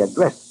 The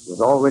address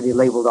was already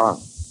labeled on,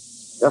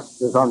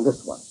 just as on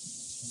this one.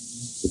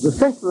 It was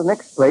sent to the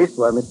next place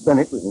where Miss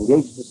Bennett was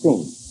engaged to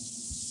sing,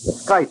 the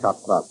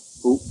Skytop Club.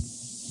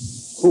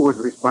 Who was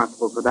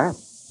responsible for that?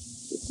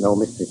 It's no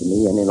mystery to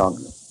me any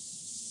longer.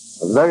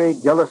 A very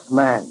jealous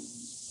man,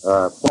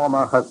 her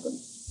former husband.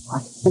 I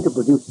think of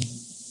producing.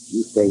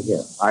 You stay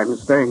here. I'm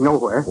staying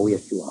nowhere. Oh,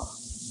 yes, you are.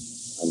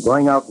 I'm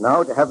going out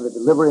now to have the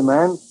delivery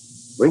man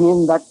bring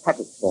in that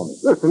package for me.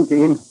 Listen,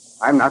 Keene,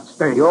 I'm not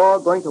staying. You're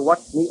going to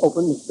watch me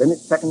open Miss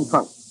Bennett's second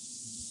trunk,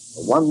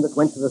 the one that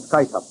went to the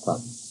Skytop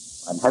Club.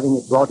 I'm having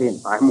it brought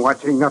in. I'm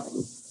watching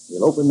nothing.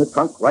 We'll open the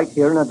trunk right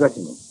here in our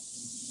dressing room.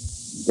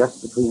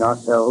 Just between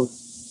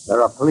ourselves,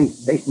 there are police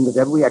stationed at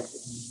every exit.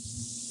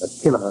 The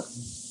killer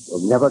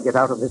will never get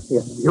out of this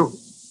theater.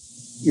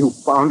 You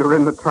found her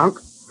in the trunk?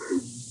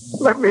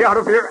 Let me out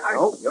of here.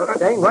 No, you're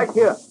staying right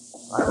here.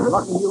 I'm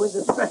locking you in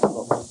this dressing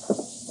room.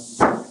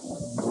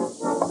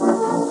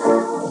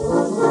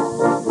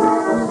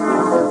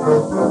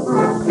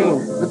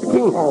 Mr.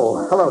 Keene.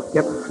 Oh, hello,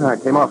 Skip. I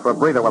came off for a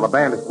breather while the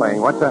band is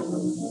playing. What's that?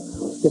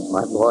 Skip,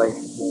 my boy.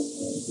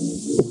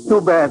 It's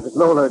too bad that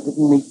Lola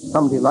didn't meet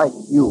somebody like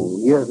you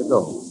years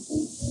ago.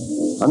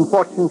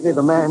 Unfortunately,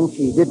 the man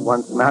she did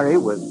once marry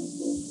was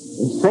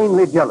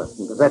insanely jealous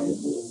and possessive.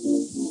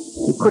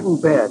 He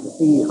couldn't bear to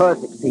see her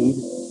succeed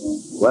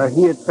where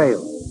he had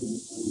failed.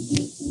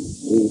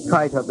 He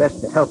tried her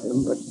best to help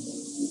him, but...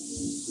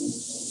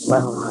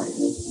 Well,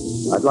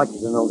 I'd like you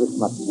to know this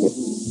much, Skip.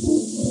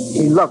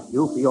 She loved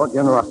you for your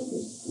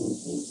generosity.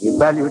 She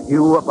valued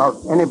you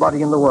above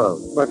anybody in the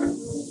world. But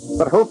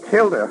who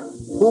killed her?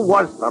 Who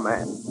was the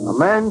man? A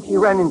man she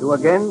ran into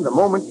again the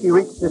moment she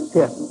reached this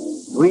theater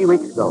 3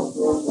 weeks ago.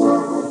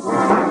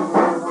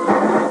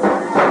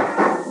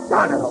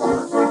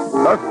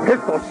 Those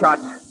pistol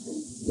shots.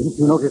 Didn't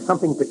you notice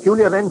something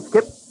peculiar then,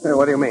 Skip?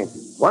 What do you mean?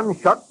 One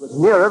shot was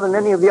nearer than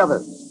any of the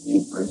others.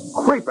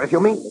 Creepers, you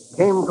mean? It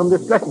came from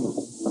this dressing room.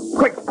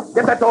 Quick,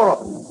 get that door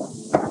open.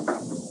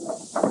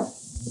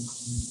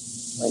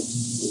 Wait.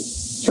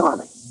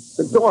 Charlie,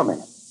 the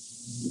doorman.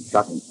 He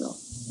shot himself.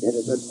 Dead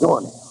as a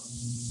doornail.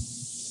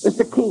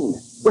 Mr. Keene,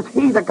 was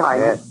he the guy?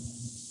 Yes.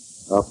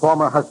 Her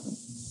former husband.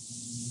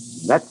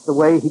 That's the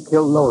way he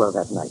killed Lola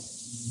that night.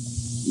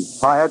 He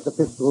fired the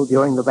pistol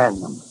during the band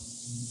number.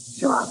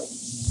 Charlie,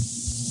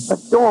 the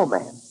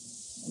doorman.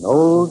 An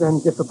old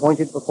and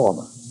disappointed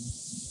performer.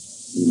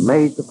 He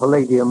made the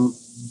Palladium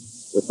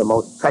with the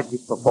most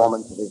tragic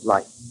performance of his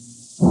life.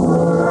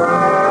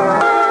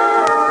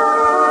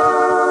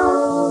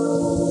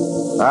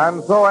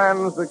 And so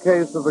ends the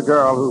case of the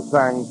girl who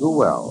sang too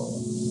well.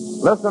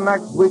 Listen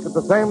next week at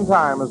the same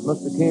time as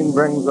Mr. Keene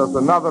brings us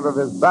another of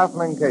his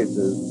baffling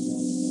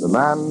cases, The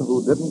Man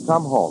Who Didn't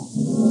Come Home.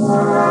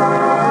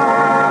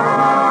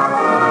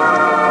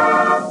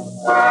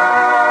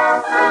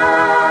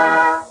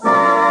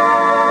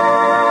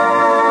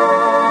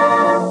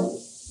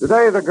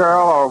 Today, the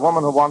girl or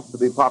woman who wants to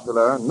be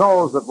popular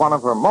knows that one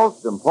of her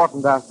most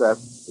important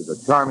assets is a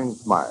charming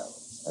smile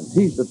and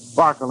teeth that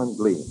sparkle and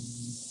gleam.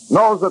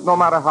 Knows that no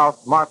matter how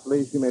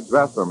smartly she may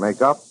dress or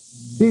make up,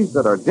 teeth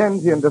that are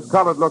dingy and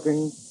discolored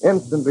looking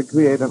instantly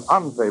create an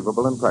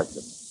unfavorable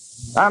impression.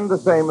 And the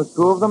same is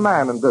true of the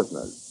man in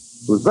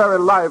business, whose very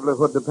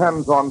livelihood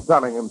depends on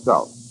selling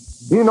himself.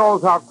 He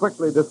knows how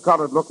quickly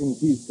discolored looking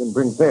teeth can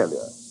bring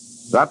failure.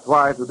 That's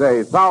why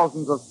today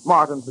thousands of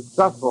smart and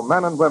successful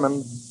men and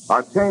women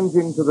are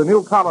changing to the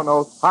new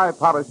Colonos high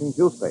polishing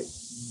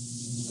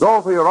toothpaste.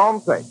 So for your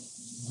own sake,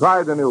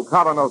 try the new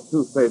Colonos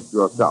toothpaste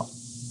yourself.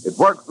 It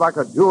works like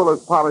a jeweler's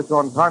polish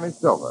on tarnished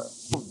silver,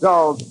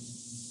 dulled,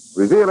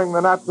 revealing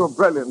the natural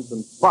brilliance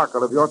and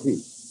sparkle of your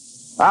teeth.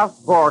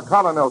 Ask for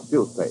Colonos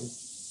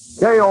toothpaste,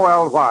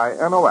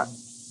 K-O-L-Y-N-O-S,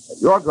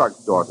 at your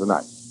drugstore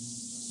tonight.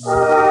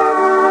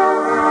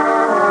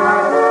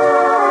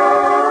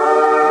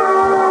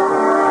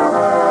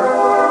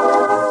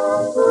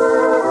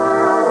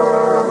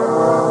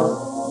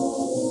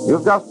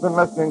 You've just been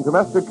listening to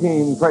Mr.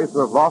 Keene,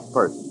 Tracer of Lost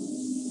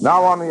Persons.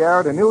 Now on the air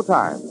at a new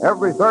time,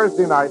 every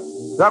Thursday night,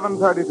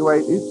 7:30 to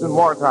 8 Eastern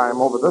Wartime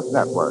over this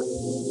network.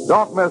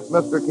 Don't miss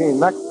Mr. Keene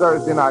next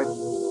Thursday night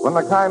when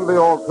the kindly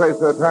old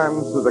Tracer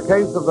turns to the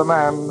case of the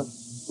man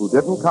who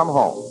didn't come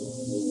home.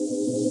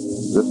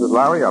 This is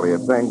Larry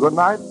Elliott saying good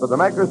night for the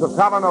makers of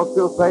Colonos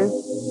toothpaste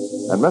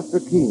and Mr.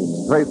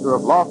 Keene, Tracer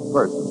of Lost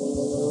Persons.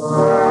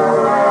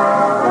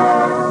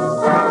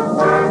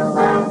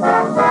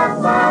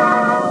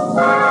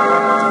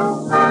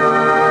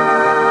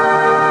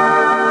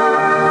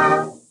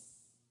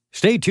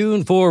 Stay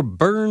tuned for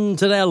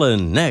Burns and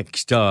Ellen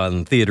next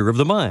on Theater of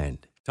the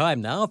Mind.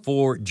 Time now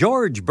for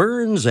George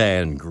Burns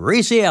and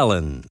Gracie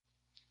Allen.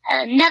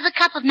 Another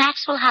cup of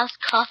Maxwell House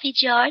coffee,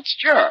 George?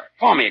 Sure.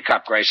 Pour me a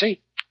cup,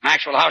 Gracie.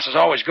 Maxwell House is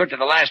always good to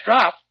the last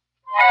drop.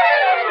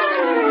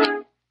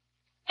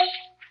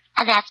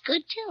 That's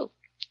good, too.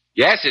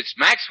 Yes, it's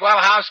Maxwell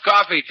House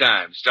coffee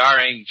time,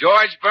 starring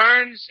George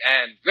Burns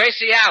and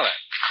Gracie Allen.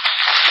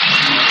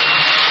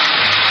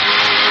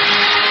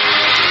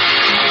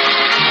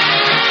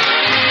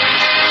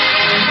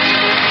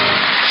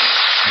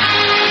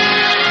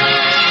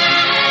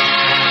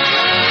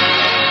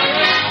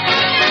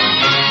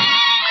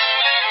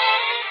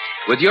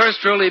 With yours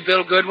truly,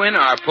 Bill Goodwin,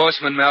 our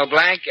postman Mel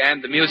Blanc,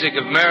 and the music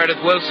of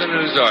Meredith Wilson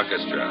and his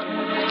orchestra.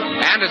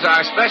 And as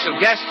our special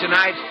guest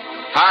tonight,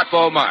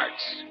 Harpo Marx.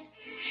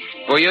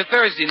 For your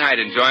Thursday night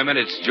enjoyment,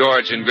 it's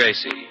George and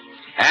Gracie.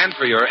 And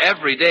for your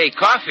everyday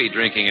coffee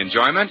drinking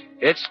enjoyment,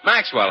 it's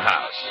Maxwell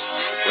House.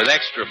 With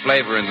extra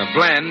flavor in the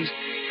blend,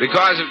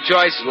 because of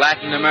choice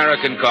Latin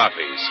American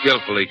coffee,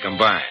 skillfully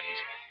combined.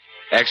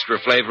 Extra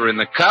flavor in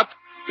the cup,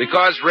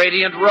 because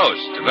Radiant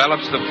Roast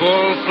develops the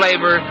full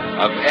flavor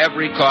of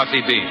every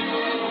coffee bean.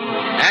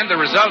 And the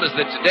result is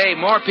that today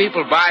more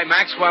people buy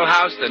Maxwell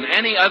House than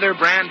any other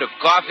brand of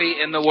coffee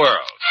in the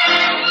world.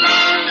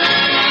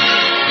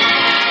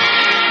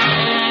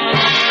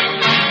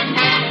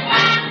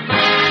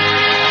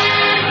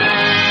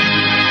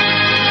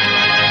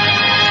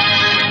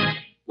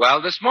 Well,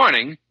 this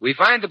morning, we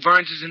find the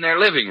Burnses in their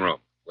living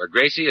room, where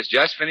Gracie has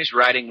just finished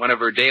writing one of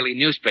her daily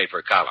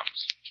newspaper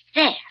columns.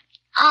 There.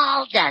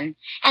 All done.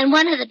 And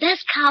one of the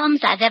best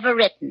columns I've ever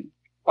written.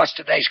 What's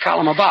today's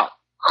column about?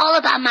 All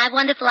about my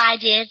wonderful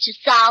idea to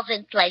solve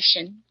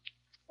inflation.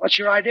 What's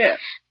your idea?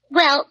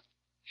 Well,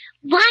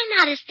 why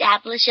not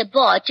establish a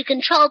board to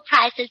control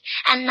prices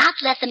and not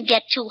let them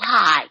get too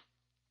high?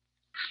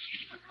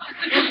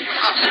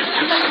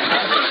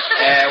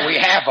 We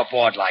have a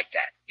board like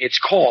that. It's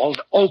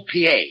called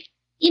OPA.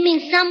 You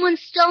mean someone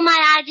stole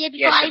my idea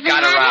before I even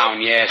got had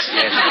around. it? Yes.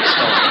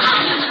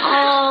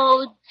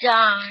 Oh,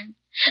 darn.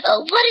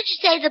 What did you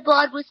say the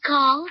board was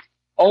called?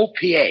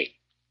 OPA.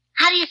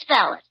 How do you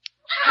spell it?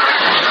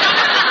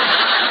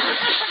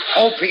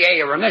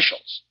 OPA are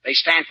initials. They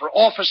stand for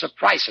Office of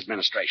Price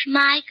Administration.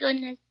 My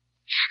goodness.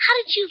 How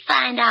did you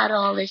find out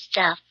all this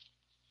stuff?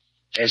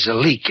 There's a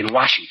leak in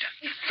Washington.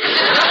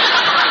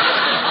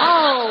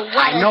 Oh,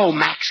 what I know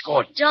Max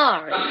Gordon.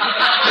 Story.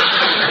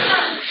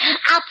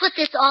 I'll put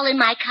this all in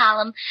my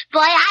column.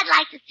 Boy, I'd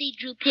like to see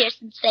Drew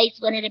Pearson's face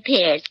when it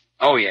appears.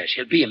 Oh, yes,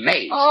 he'll be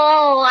amazed.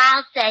 Oh,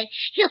 I'll say.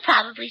 He'll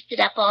probably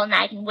sit up all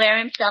night and wear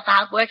himself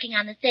out working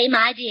on the same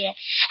idea.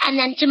 And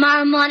then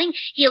tomorrow morning,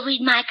 he'll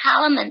read my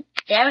column, and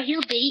there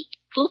he'll be,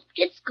 pooped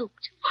and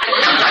scooped.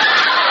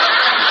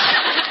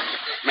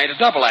 Made a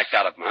double act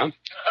out of him, huh?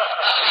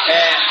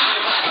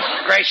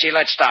 Gracie,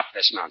 let's stop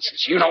this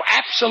nonsense. You know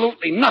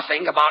absolutely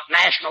nothing about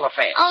national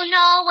affairs. Oh,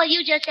 no? Well,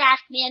 you just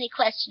ask me any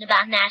question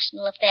about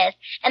national affairs,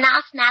 and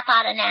I'll snap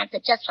out an answer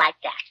just like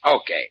that.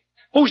 Okay.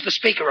 Who's the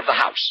Speaker of the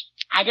House?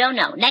 I don't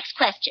know. Next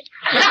question.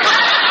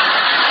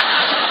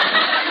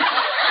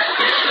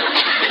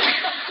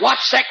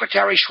 What's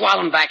Secretary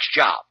Schwallenbach's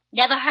job?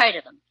 Never heard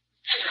of him.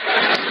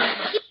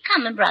 Keep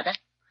coming, brother.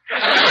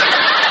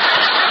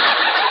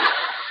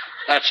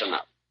 That's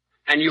enough.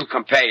 And you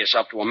compare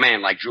yourself to a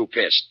man like Drew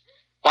Pearson.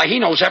 Why, he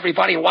knows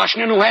everybody in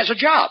Washington who has a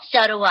job.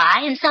 So do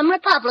I, and some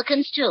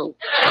Republicans, too.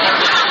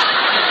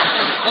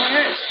 Oh,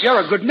 yes. You're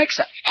a good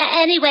mix-up.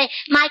 Anyway,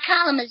 my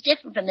column is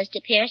different from Mr.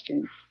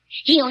 Pearson's.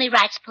 He only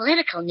writes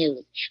political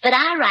news, but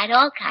I write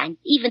all kinds,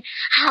 even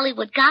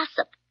Hollywood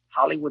gossip.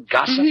 Hollywood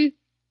gossip?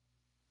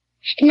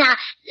 Mm-hmm. Now,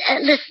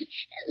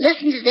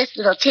 listen to this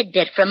little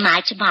tidbit from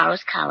my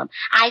tomorrow's column.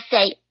 I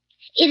say,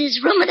 it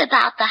is rumored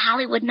about the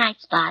Hollywood night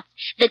spots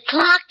that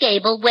Clark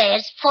Gable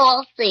wears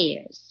false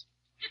ears.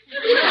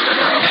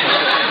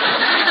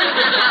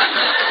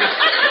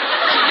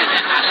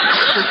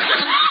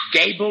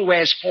 Gable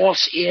wears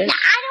false ears? Now,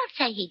 I don't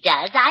say he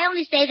does. I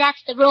only say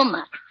that's the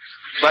rumor.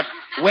 But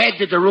where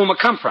did the rumor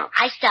come from?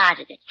 I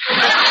started it.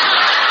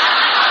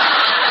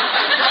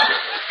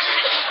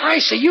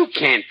 Gracie, you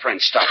can't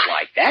print stuff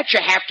like that.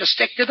 You have to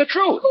stick to the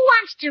truth. Who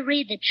wants to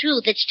read the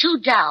truth? It's too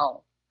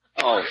dull.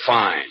 Oh,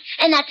 fine.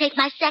 And now take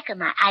my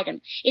second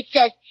item. It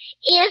says,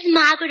 is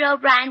Margaret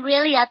O'Brien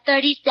really a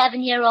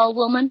 37-year-old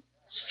woman?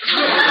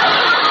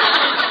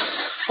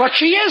 But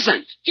she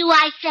isn't. Do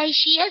I say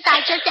she is?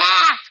 I just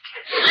ask.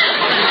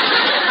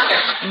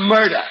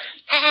 Murder.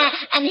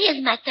 And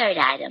here's my third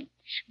item.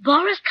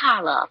 Boris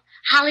Karloff,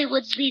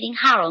 Hollywood's leading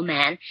horror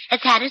man,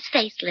 has had his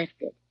face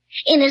lifted.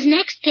 In his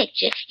next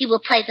picture, he will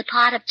play the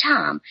part of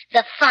Tom,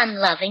 the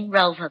fun-loving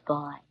Rover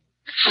boy.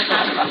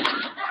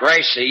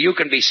 Gracie, you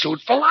can be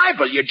sued for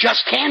libel. You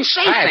just can't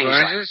say Hi, things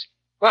Burns.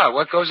 Well,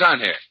 what goes on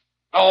here?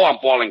 Oh, I'm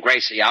bawling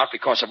Gracie out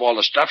because of all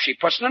the stuff she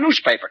puts in the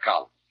newspaper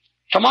column.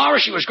 Tomorrow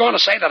she was going to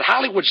say that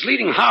Hollywood's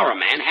leading horror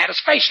man had his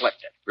face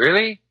lifted.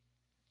 Really?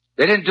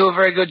 They didn't do a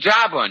very good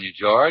job on you,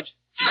 George.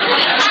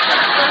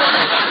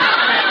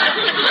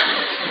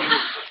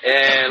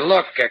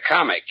 Look,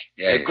 comic.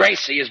 Yeah.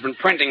 Gracie has been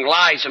printing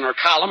lies in her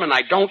column, and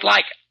I don't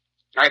like it.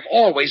 I've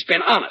always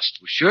been honest.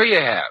 Well, sure you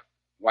have.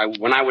 Why,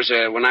 when I was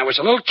a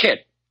little kid,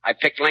 I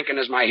picked Lincoln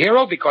as my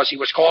hero because he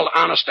was called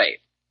Honest Abe.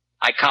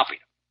 I copied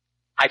him.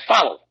 I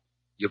followed him.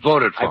 You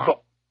voted for him.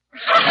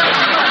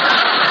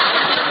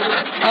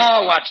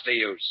 Oh, what's the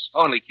use?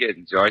 Only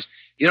kidding, George.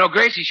 You know,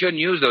 Gracie shouldn't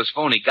use those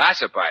phony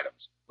gossip items.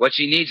 What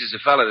she needs is a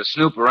fella to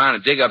snoop around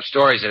and dig up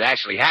stories that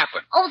actually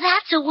happen. Oh,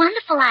 that's a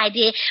wonderful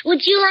idea.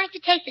 Would you like to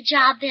take the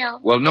job,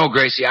 Bill? Well, no,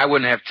 Gracie, I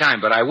wouldn't have time,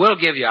 but I will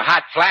give you a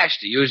hot flash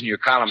to use in your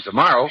column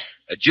tomorrow.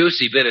 A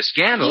juicy bit of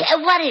scandal. Yeah,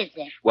 what is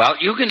it? Well,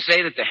 you can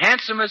say that the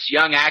handsomest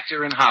young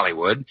actor in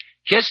Hollywood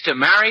kissed a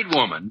married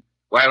woman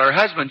while her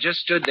husband just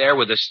stood there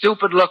with a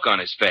stupid look on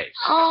his face.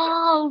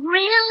 Oh,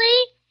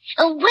 really?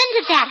 When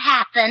did that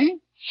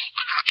happen?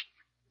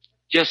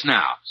 Just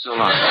now. So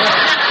long.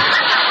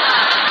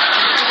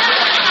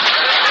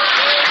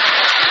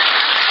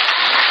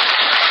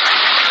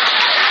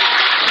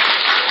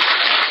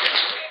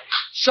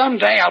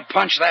 Someday I'll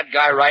punch that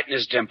guy right in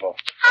his dimple.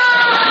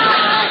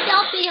 Oh,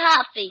 don't be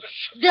huffy.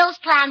 Bill's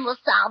plan will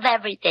solve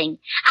everything.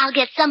 I'll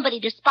get somebody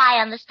to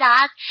spy on the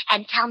stars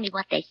and tell me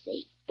what they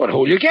see. But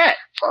who'll you get?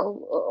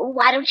 Oh,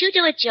 why don't you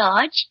do it,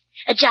 George?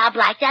 A job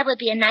like that would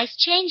be a nice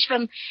change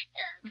from,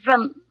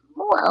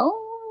 well,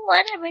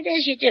 whatever it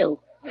is you do.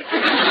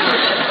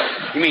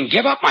 You mean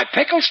give up my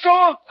pickle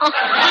store?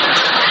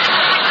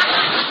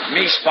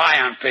 Me spy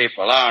on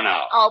people, oh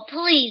no. Oh,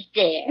 please,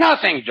 dear.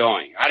 Nothing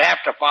doing. I'd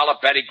have to follow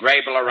Betty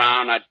Grable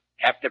around. I'd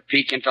have to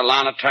peek into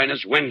Lana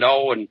Turner's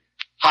window and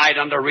hide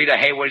under Rita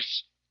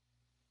Hayworth's.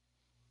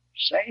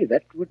 Say,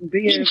 that wouldn't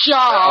be a... George.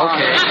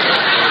 Okay.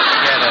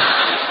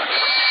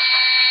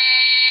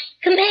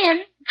 Come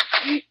in.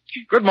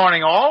 Good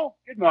morning, all.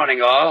 Good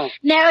morning, all.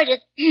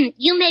 Meredith,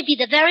 you may be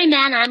the very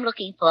man I'm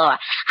looking for.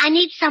 I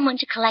need someone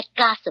to collect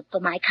gossip for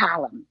my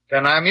column.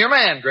 Then I'm your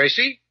man,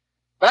 Gracie.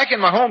 Back in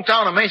my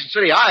hometown of Mason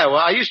City, Iowa,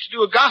 I used to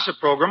do a gossip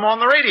program on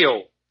the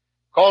radio.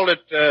 Called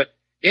it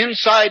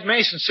Inside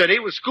Mason City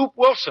with Scoop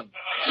Wilson.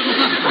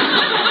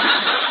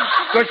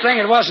 Good thing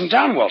it wasn't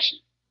Don Wilson.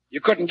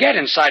 You couldn't get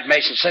inside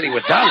Mason City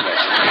with Don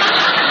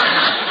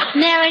Wilson.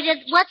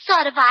 Meredith, what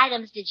sort of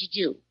items did you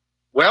do?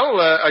 Well,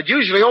 I'd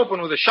usually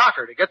open with a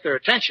shocker to get their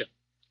attention.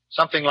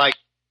 Something like,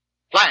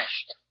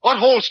 Flash, what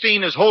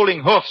Holstein is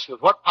holding hoofs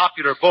with what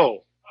popular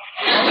bull?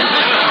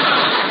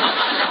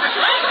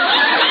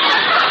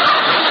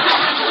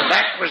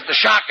 That was the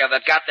shocker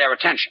that got their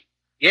attention.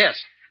 Yes.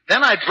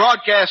 Then I'd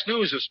broadcast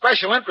news of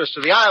special interest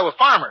to the Iowa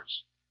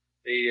farmers.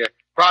 The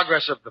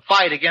progress of the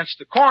fight against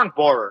the corn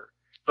borer.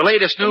 The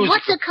latest news...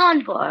 What's a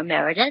corn borer,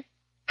 Meredith?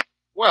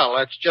 Well,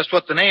 that's just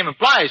what the name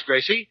implies,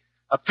 Gracie.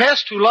 A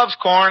pest who loves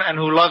corn and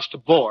who loves to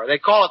bore. They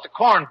call it the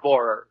corn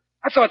borer.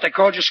 I thought they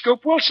called you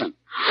Scoop Wilson.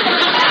 Sure.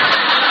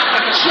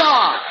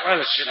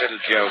 Well, it's a little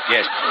joke,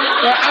 yes.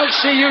 Well, I'll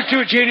see you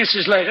two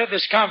geniuses later.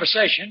 This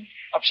conversation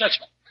upsets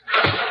me.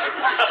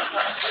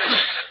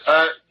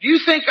 Do you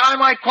think I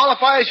might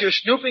qualify as your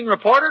snooping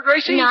reporter,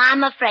 Gracie? No,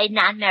 I'm afraid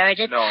not,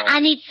 Meredith. No. I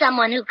need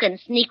someone who can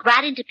sneak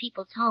right into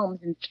people's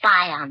homes and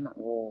spy on them.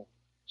 Oh.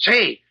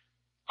 Say,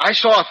 I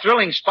saw a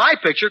thrilling spy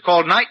picture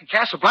called Night in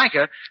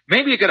Casablanca.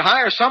 Maybe you could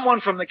hire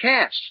someone from the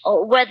cast.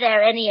 Oh, were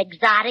there any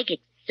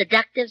exotic,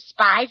 seductive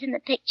spies in the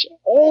picture?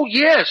 Oh,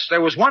 yes.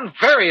 There was one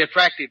very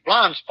attractive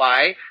blonde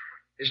spy.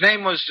 His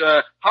name was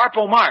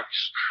Harpo Marx.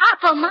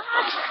 Harpo Marx?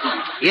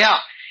 Yeah.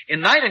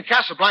 In Night in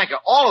Casablanca,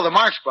 all of the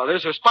Marx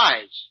brothers are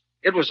spies.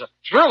 It was a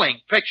thrilling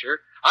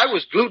picture. I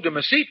was glued to my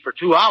seat for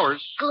 2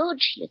 hours. Glued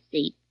to your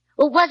seat?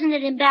 Well, wasn't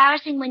it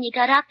embarrassing when you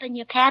got up and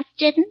your pants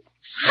didn't?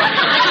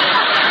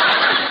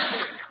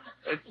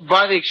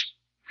 By the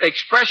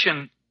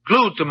expression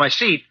glued to my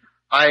seat,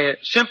 I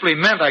simply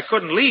meant I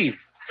couldn't leave.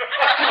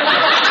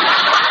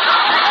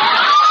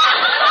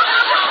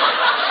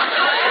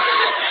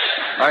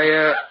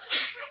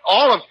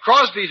 All of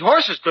Crosby's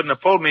horses couldn't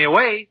have pulled me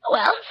away.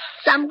 Well,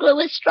 some glue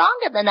is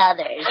stronger than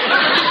others.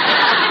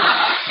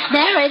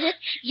 Meredith,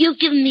 you've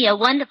given me a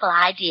wonderful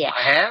idea.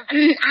 I have?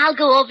 I'll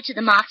go over to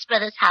the Marx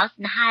Brothers' house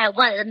and hire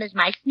one of them as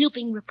my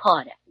snooping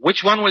reporter.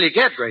 Which one will you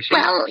get, Gracie?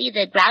 Well,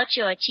 either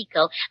Groucho or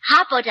Chico.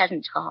 Harpo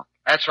doesn't talk.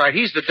 That's right.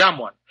 He's the dumb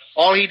one.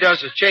 All he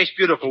does is chase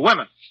beautiful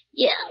women.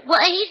 Yeah, well,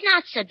 he's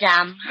not so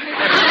dumb.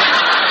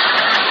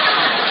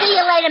 See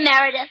you later,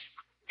 Meredith.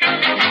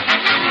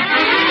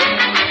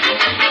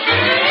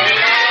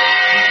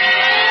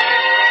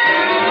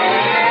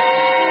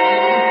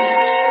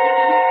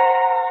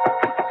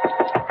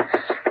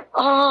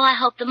 Oh, I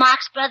hope the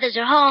Marx brothers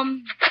are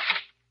home.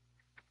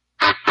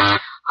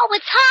 Oh,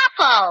 it's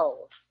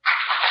Harpo.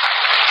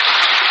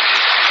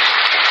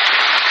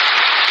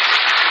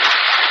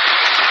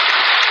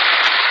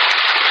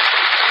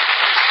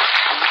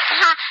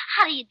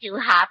 How do you do,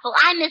 Harpo?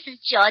 I'm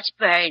Mrs. George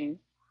Burns.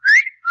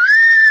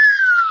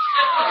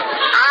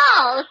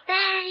 Oh,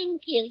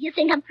 thank you. You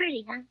think I'm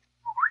pretty, huh?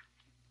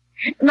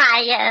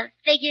 My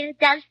figure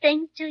does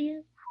things to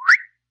you?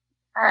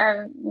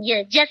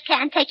 You just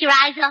can't take your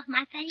eyes off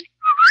my face?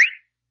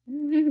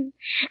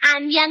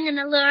 I'm young and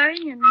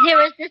alluring and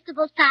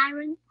irresistible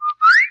siren.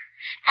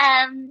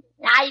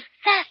 I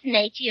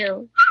fascinate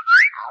you.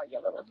 Oh, you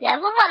little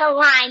devil, what a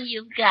line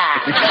you've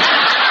got.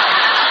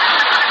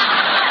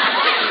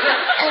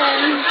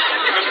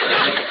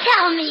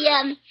 Tell me,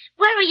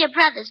 where are your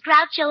brothers,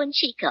 Groucho and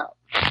Chico?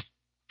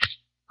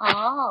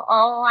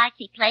 Oh, I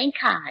see, playing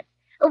cards.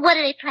 What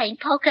are they playing,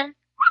 poker?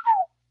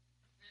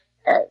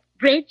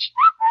 Bridge?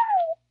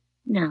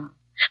 No.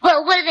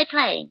 Well, what are they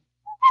playing?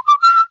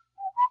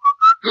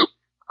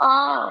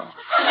 Oh,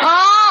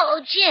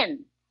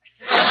 gin.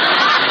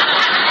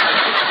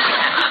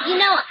 You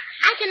know,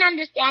 I can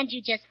understand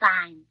you just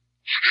fine.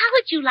 How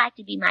would you like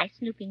to be my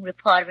snooping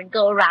reporter and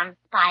go around and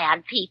spy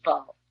on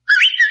people?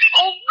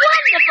 Oh,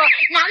 wonderful.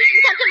 Now you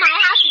can come to my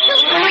house and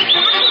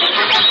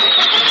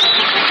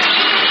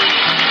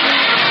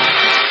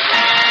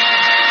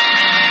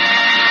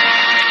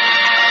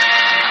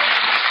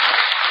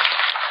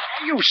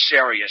Are you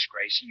serious,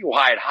 Gracie? You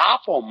hired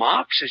Harpo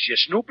Marx as your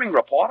snooping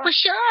reporter? Well,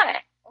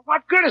 sure.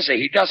 What good is he?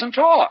 He doesn't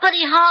talk. But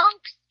he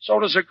honks. So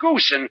does a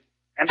goose, and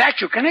that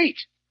you can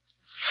eat.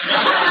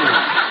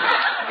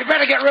 You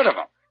better get rid of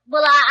him.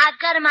 Well, I've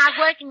got him out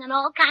working on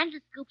all kinds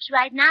of scoops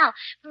right now.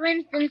 For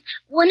instance,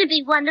 wouldn't it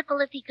be wonderful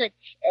if he could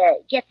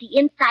get the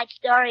inside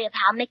story of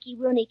how Mickey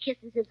Rooney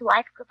kisses his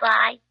wife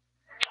goodbye?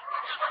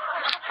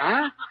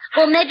 Huh?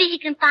 Well, maybe he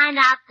can find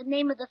out the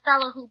name of the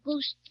fellow who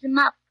boosts him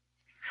up.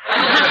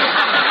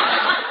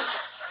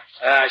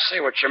 I see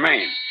what you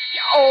mean.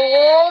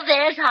 Oh,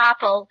 there's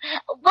Harpo.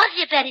 What do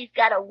you bet he's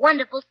got a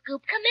wonderful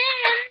scoop? Come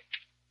in.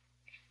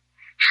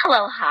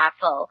 Hello,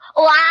 Harpo.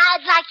 Oh,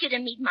 I'd like you to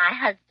meet my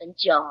husband,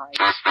 George.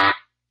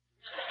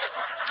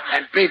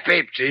 And beep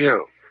beep to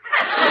you.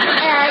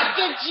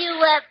 Did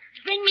you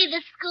bring me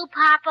the scoop,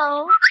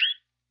 Harpo?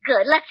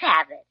 Good, let's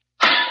have it.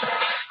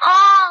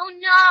 Oh,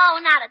 no,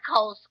 not a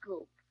cold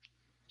scoop.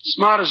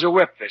 Smart as a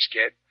whip, this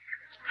kid.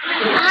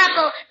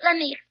 Harpo, let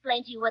me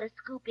explain to you what a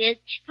scoop is.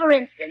 For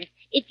instance,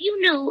 if you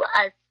knew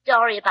a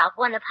story about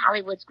one of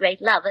Hollywood's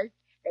great lovers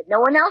that no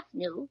one else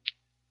knew,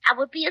 that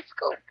would be a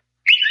scoop.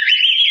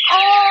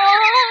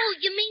 Oh,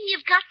 you mean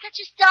you've got such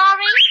a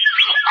story?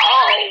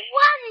 Oh,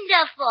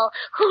 wonderful.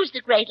 Who's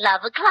the great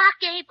lover? Clark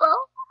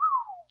Gable?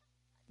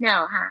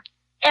 No, huh?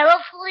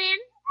 Errol Flynn?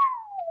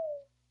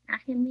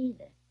 Not him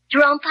either.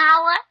 Jerome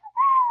Power?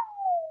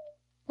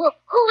 Well,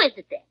 who is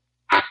it then?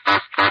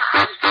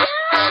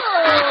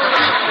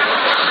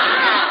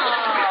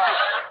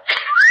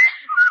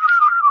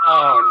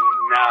 Oh,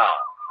 no.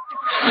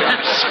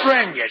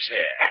 Spring is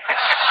here.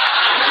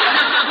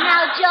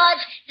 Now,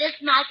 George, this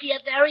might be a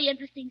very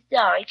interesting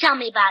story. Tell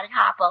me about it,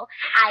 Harpo.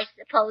 I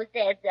suppose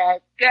there's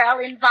a girl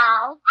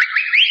involved.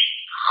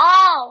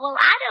 Oh, well,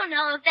 I don't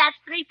know if that's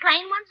 3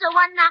 plain ones or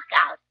 1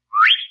 knockout.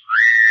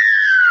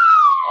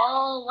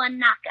 Oh, 1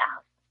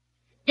 knockout.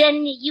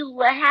 Then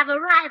you have a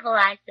rival,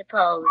 I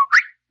suppose.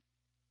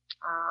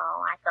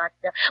 Oh, I thought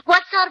so.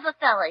 What sort of a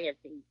fella is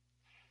he?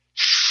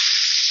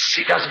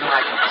 He doesn't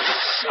like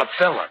a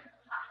villain.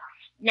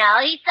 No,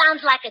 he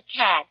sounds like a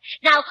cat.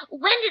 Now,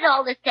 when did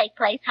all this take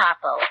place,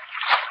 Harpo?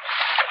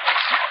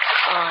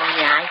 Oh,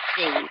 yeah, I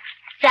see.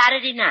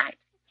 Saturday night.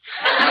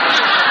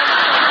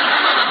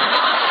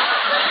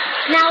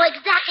 Now,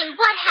 exactly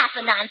what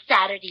happened on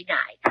Saturday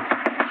night?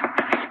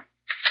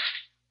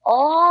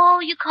 Oh,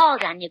 you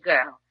called on your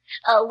girl.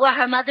 Were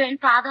her mother and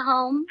father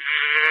home?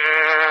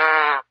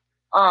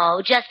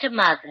 Oh, just her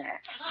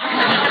mother.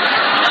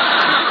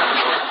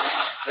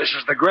 This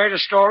is the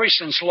greatest story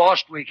since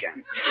Lost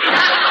Weekend.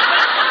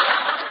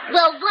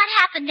 Well, what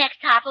happened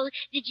next, Harpo?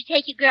 Did you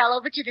take your girl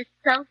over to the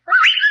sofa?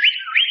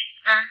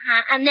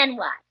 Uh-huh. And then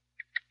what?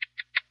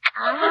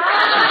 Oh,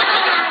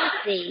 I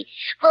see.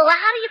 Well,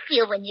 how do you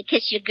feel when you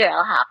kiss your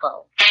girl,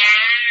 Harpo?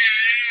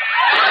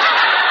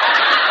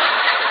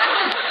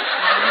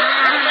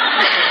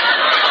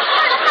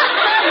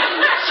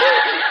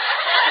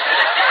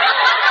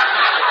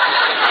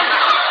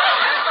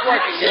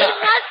 She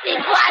must be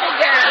quite a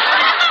girl.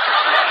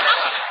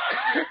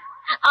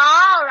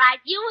 All right,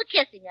 you were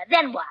kissing her.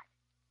 Then what?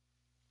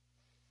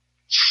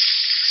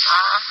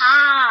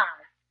 Uh-huh.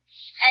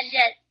 And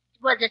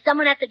was there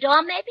someone at the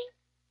door, maybe?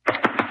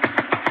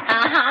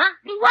 Uh-huh.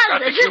 Who was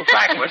Got it? the cue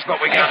backwards,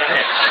 but we got it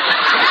in.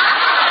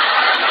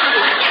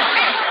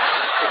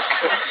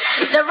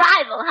 The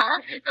rival,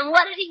 huh? And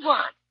what did he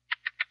want?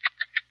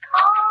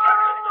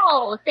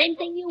 Oh, same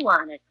thing you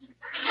wanted.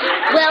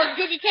 Well,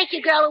 did he take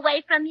your girl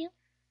away from you?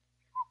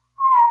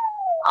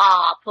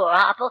 Oh, poor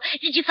Harpo.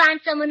 Did you find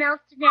someone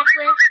else to net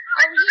with?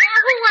 Oh, yeah?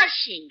 Who was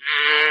she?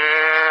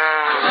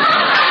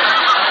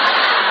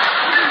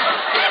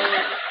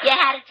 You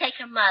had to take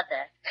her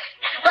mother.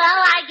 Well,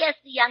 I guess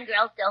the young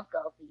girls don't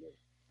go for you.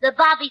 The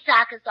Bobby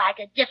Sock is like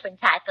a different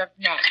type of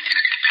man.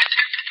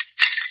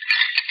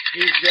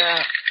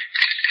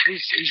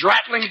 He's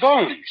rattling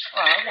bones.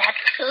 Well, that's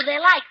who they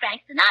like,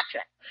 Frank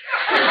Sinatra.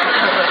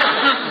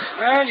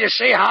 Well, you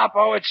see,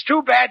 Harpo, it's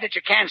too bad that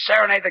you can't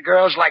serenade the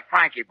girls like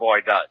Frankie Boy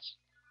does.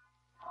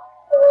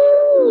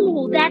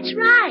 Ooh, that's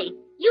right.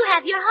 You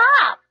have your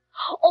harp.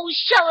 Oh,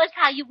 show us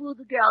how you woo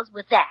the girls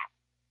with that.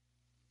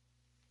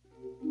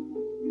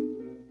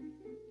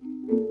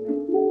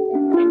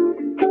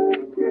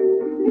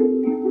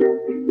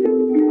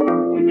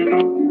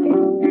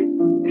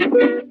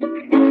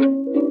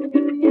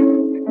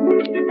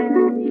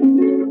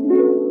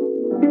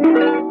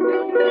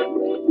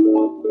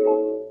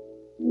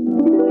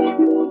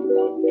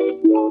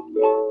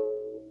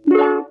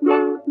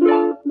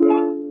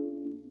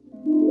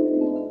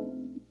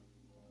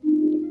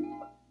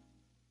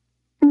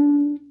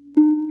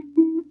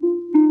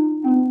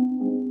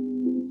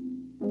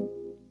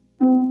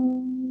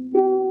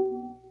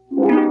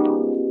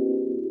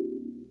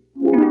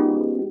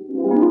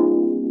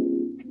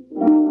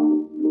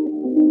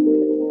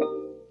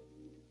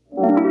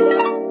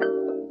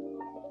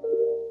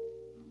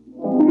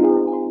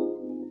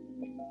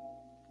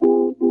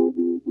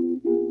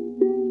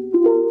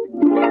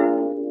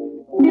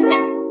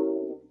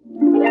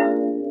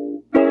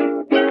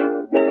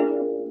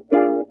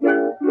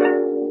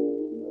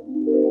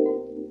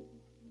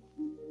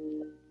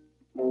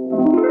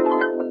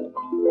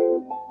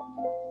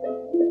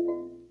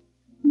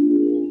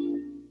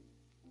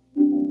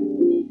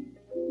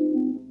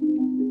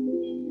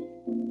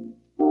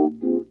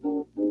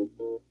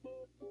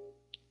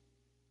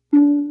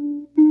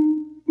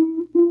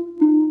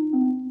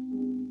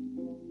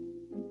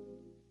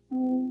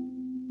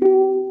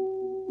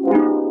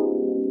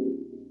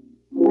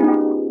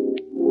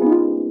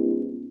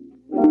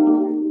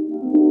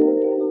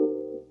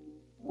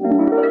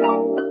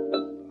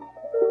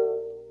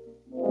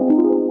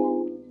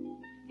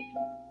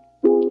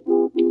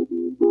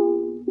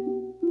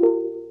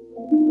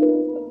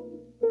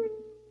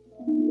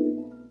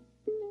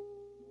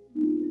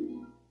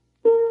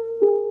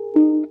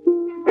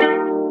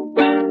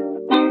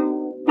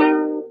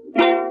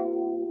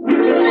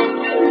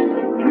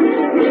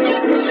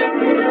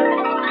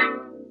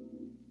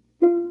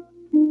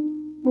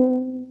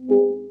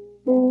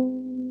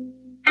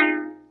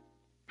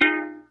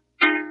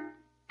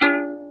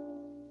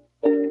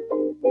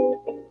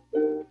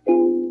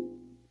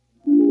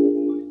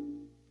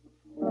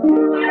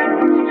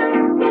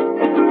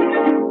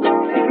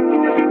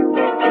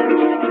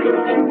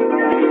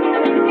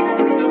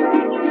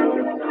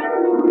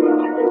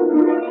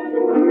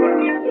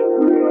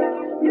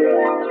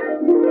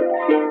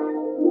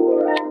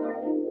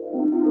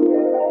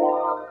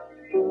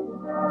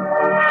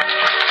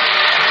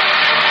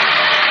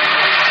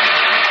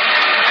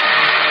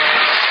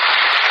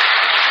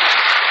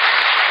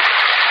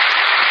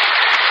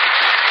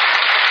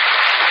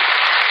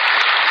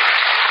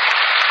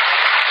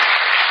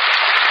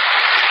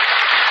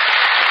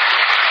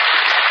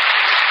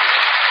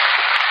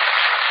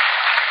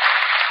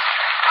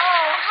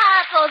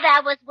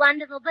 That was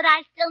wonderful, but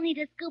I still need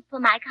a scoop for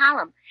my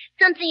column.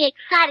 Something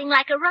exciting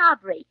like a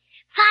robbery.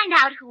 Find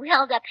out who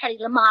held up Hedy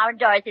Lamarr and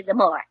Dorothy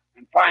Lamour.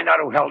 And find out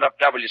who held up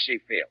W.C.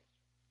 Fields.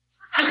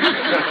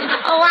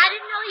 Oh, I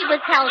didn't know he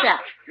was held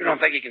up. You don't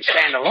think he can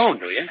stand alone,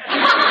 do you?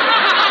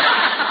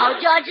 Oh,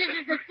 George, this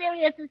is a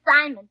serious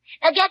assignment.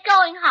 Now get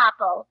going,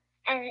 Harpo.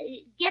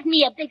 Give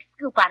me a big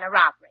scoop on a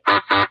robbery.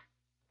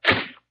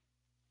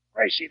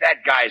 Gracie,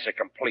 that guy's a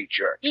complete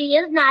jerk. He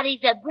is not.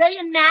 He's a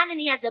brilliant man, and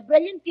he has a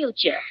brilliant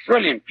future.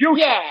 Brilliant future?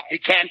 Yes. He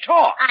can't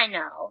talk. I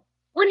know.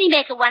 Wouldn't he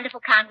make a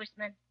wonderful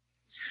congressman?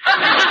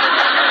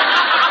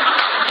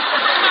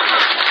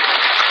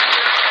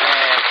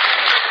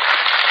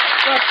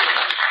 Look,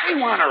 we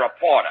want a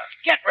reporter.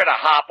 Get rid of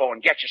Harpo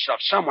and get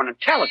yourself someone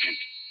intelligent.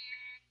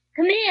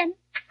 Come in.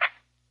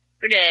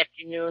 Good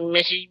afternoon,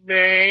 Mrs.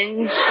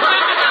 Burns.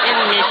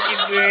 And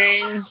Mr.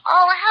 Burns.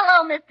 Oh,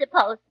 hello, Mr.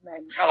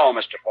 Postman. Hello,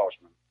 Mr.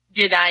 Postman.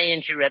 Did I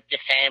interrupt the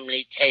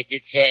family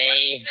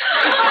tete-a-tete?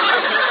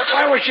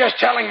 I was just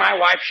telling my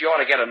wife she ought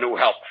to get a new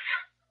helper.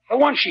 The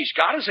one she's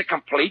got is a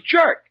complete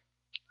jerk.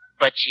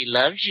 But she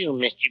loves you,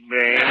 Mr.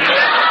 Burns.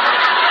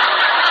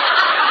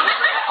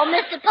 Oh,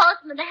 Mr.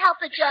 Postman, the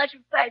helper George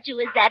referred to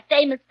is that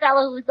famous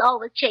fellow who's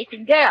always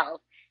chasing girls.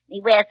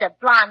 He wears a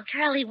blonde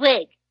curly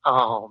wig.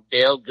 Oh,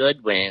 Bill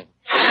Goodwin.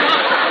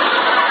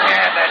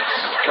 Yeah,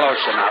 that's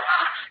close enough.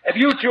 If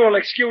you two will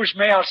excuse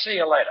me, I'll see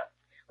you later.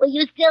 Well,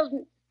 you still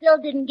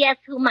didn't guess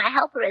who my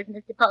helper is,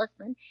 Mr.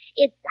 Postman.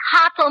 It's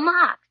Harpo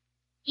Marx.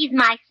 He's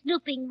my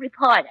snooping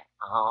reporter.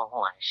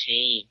 Oh, I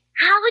see.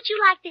 How would you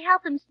like to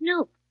help him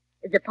snoop?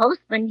 As a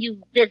postman,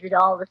 you visit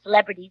all the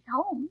celebrities'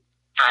 homes.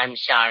 I'm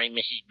sorry,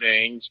 Mrs.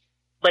 Burns.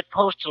 But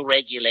postal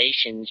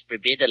regulations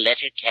forbid a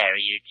letter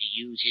carrier to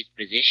use his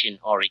position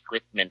or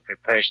equipment for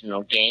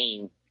personal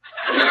gain.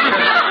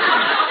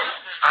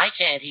 I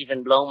can't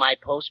even blow my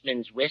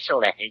postman's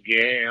whistle at a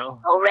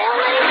girl. Oh,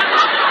 really?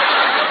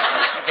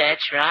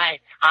 That's right.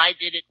 I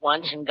did it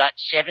once and got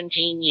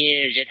 17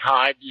 years at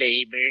hard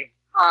labor.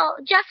 Oh,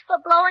 just for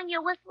blowing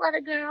your whistle at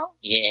a girl?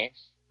 Yes.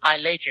 I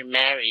later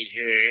married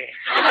her.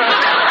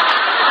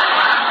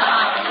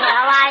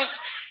 Well, I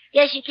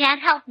guess you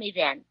can't help me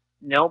then.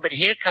 No, but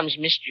here comes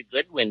Mr.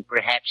 Goodwin.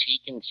 Perhaps he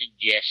can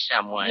suggest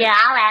someone. Yeah,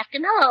 I'll ask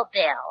him. Hello,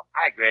 Bill.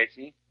 Hi,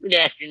 Gracie. Good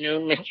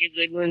afternoon, Mr.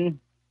 Goodwin.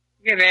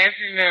 Good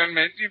afternoon,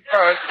 Mr.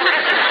 Postman.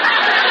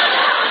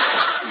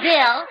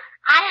 Bill,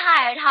 I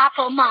hired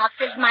Harpo Marx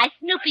as my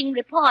snooping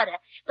reporter,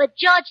 but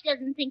George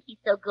doesn't think he's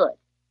so good.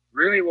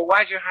 Really? Well,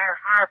 why'd you hire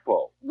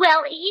Harpo?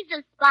 Well, he's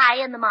a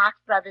spy in the Marx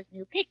Brothers'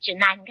 new picture,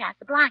 Night in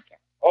Casablanca.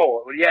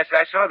 Oh, well, yes,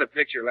 I saw the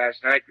picture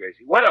last night,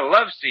 Gracie. What a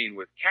love scene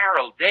with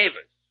Carol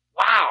Davis.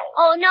 Wow.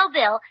 Oh, no,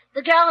 Bill.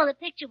 The girl in the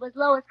picture was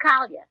Lois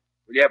Collier.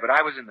 Well, yeah, but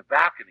I was in the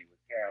balcony with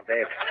Carol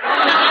Davis.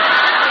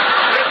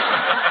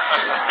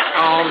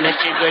 Oh,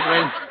 Mr.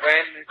 Goodwin.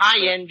 I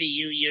envy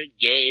you your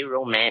gay,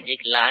 romantic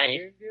life.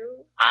 You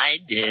do? I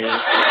do.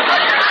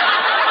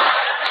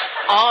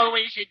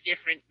 Always a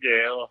different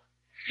girl.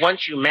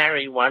 Once you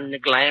marry one, the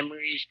glamour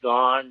is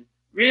gone.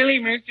 Really,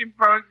 Mr.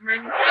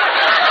 Postman?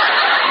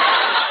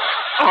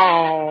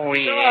 Oh,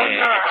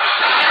 yeah.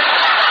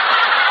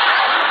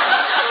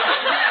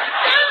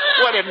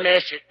 What a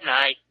mess at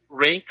night.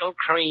 Wrinkle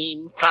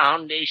cream,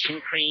 foundation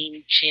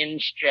cream, chin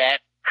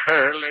strap,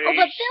 curlers. Oh,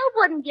 but Bill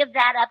wouldn't give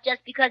that up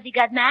just because he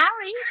got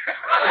married.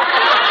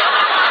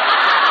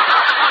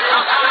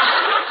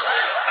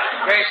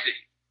 Gracie,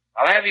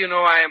 I'll have you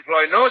know I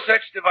employ no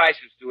such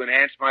devices to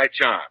enhance my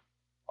charm.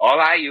 All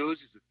I use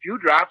is a few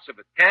drops of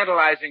a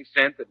tantalizing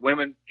scent that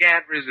women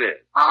can't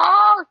resist.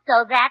 Oh,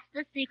 so that's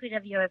the secret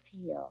of your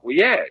appeal. Well,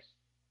 yes.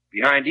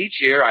 Behind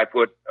each ear, I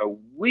put a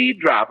wee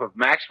drop of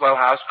Maxwell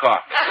House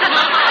coffee.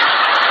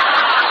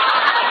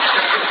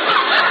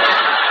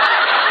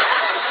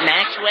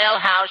 Maxwell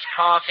House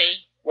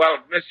coffee? Well,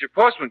 Mr.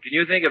 Postman, can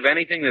you think of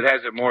anything that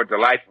has a more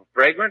delightful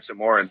fragrance, a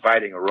more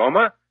inviting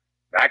aroma?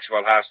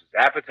 Maxwell House is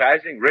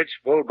appetizing, rich,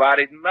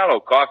 full-bodied, and mellow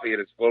coffee at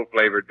its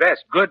full-flavored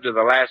best. Good to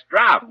the last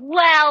drop.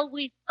 Well,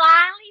 we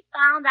finally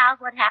found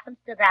out what happens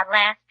to that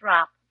last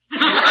drop.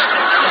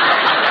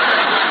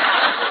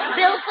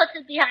 Bill puts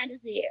it behind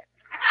his ear.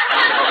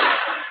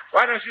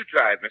 Why don't you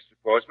try it, Mr.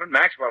 Postman?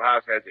 Maxwell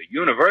House has a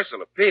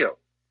universal appeal.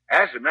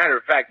 As a matter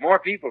of fact, more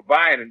people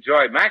buy and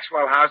enjoy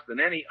Maxwell House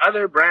than any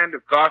other brand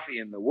of coffee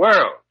in the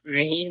world.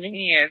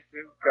 Really? Yes,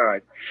 of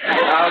course.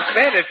 I'll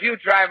bet if you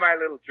try my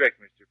little trick,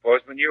 Mr.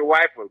 Postman, your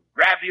wife will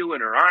grab you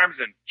in her arms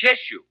and kiss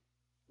you.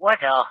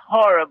 What a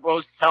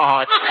horrible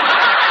thought.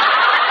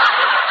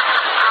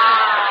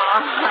 Oh,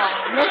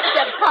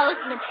 Mr.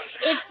 Postman,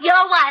 if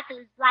your wife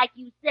is like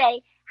you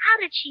say, how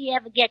did she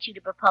ever get you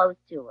to propose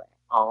to her?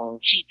 Oh,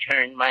 she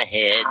turned my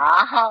head.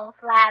 Oh,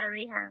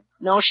 flattery, huh?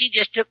 No, she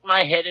just took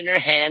my head in her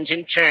hands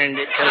and turned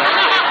it till I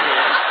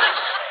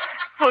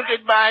did. Oh,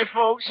 goodbye,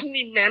 folks.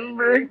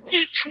 Remember,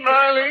 keep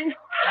smiling.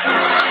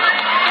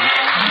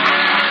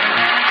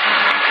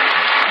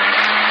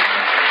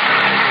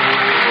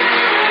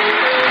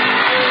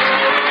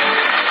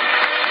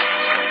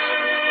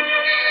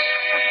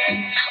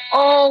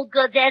 Oh,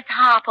 good. There's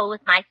Harpo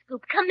with my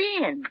scoop. Come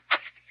in.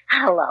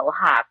 Hello,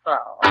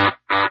 Harpo.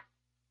 The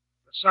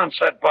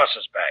Sunset bus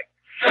is back.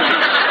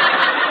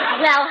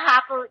 Well,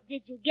 Harpo,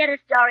 did you get a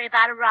story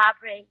about a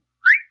robbery?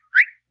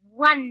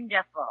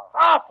 Wonderful.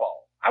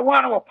 Harpo, I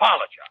want to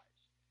apologize.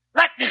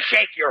 Let me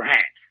shake your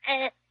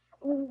hand.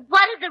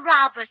 What did the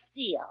robber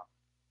steal?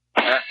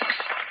 Wait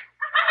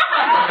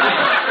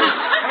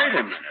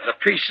a minute. A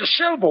piece of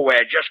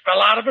silverware just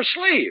fell out of his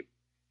sleeve.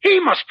 He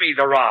must be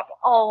the robber.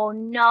 Oh,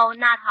 no,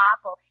 not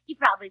Harpo. He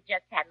probably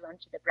just had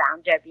lunch at the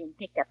Brown Derby and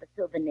picked up a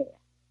souvenir.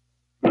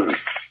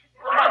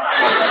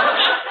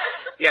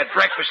 He had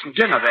breakfast and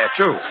dinner there,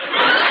 too.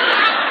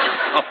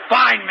 A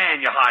fine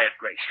man you hired,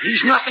 Grace.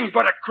 He's nothing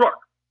but a crook.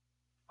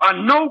 A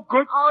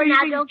no-good Oh, now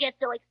thieving- don't get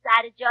so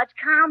excited, George.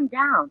 Calm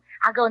down.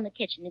 I'll go in the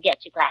kitchen and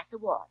get you a glass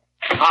of water.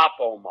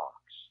 Harpo Marx.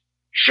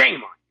 Shame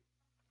on you.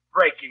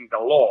 Breaking the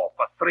law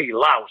for 3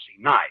 lousy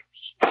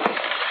knives.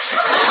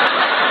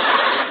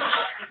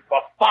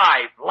 For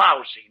 5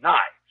 lousy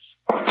knives.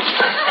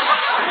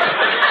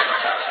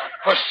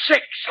 For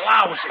 6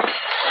 lousy.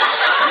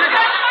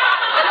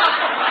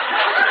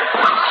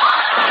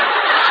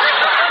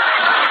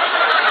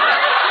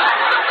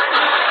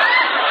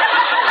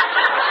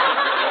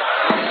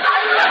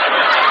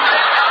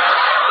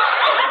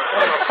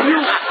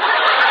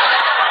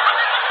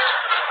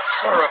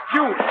 For a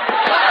few.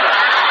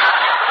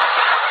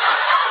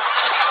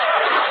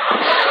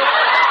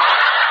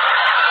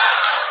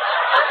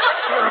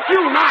 For a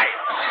few nights.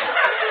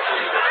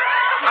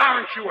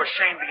 Aren't you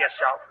ashamed of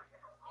yourself?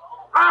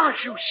 Aren't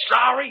you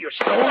sorry you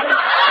stole it?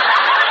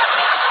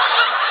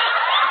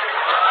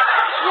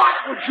 What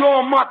would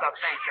your mother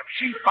think if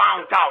she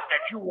found out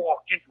that you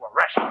walked into a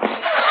restaurant,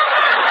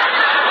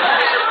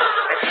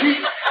 if she...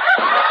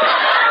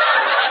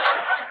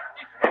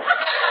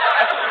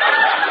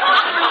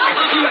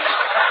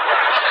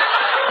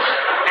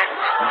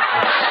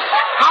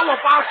 How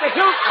about the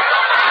Hilton?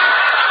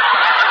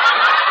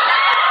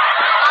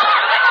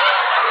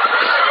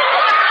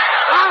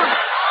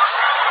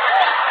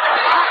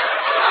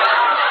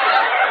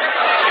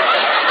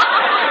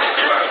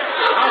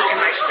 How can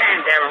I stand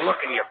there and look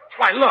at you?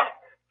 Why, look.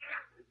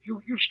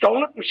 You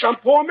stole it from some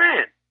poor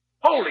man.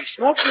 Holy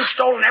smoke, you've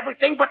stolen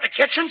everything but the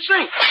kitchen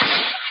sink.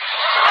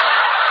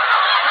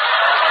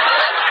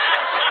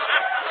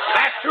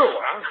 That too,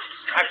 huh?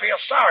 I feel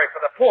sorry for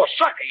the poor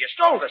sucker you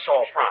stole this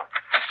all from.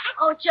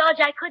 Oh, George,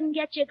 I couldn't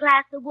get you a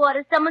glass of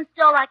water. Someone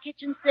stole our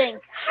kitchen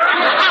sink.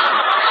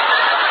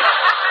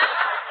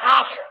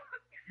 Alfred,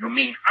 you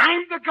mean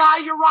I'm the guy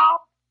you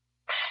robbed?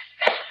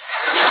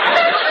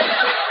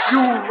 You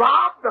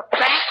robbed the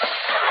bank?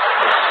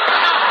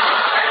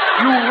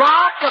 You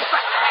robbed the bank?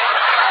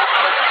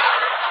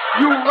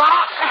 You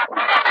robbed...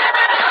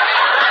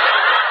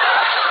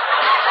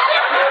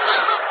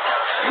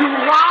 You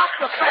robbed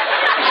the bank?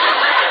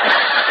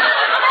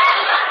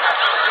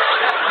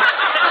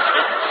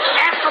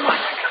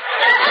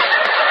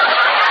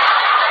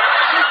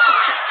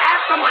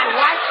 After my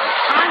wife and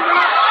son,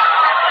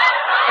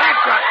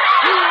 that's a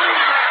huge...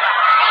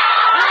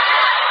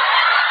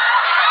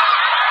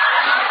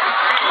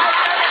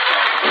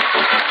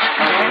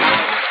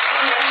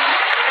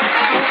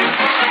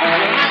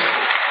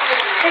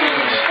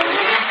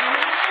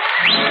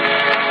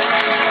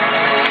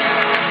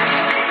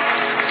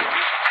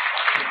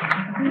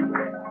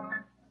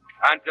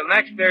 Until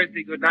next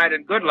Thursday, good night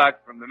and good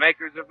luck from the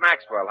makers of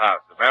Maxwell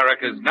House,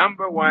 America's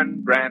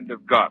 #1 brand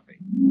of coffee.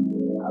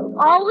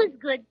 Always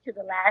good to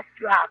the last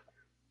drop.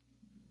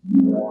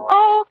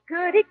 Oh,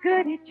 goody,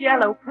 goody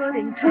Jell-O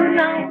pudding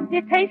tonight.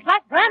 It tastes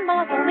like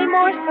Grandma's, only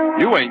more so.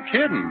 You ain't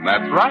kidding,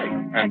 that's right.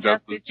 And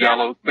just as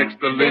Jell-O's thick,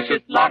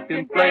 delicious,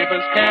 locked-in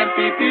flavors can't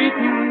be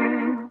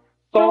beaten.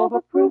 So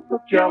the proof of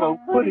Jell-O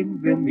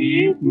pudding's in the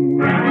eating.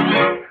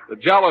 The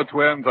Jell-O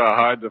twins are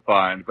hard to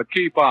find, but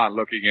keep on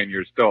looking in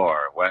your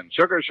store. When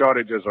sugar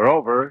shortages are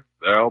over,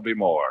 there'll be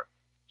more.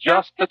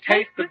 Just a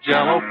taste of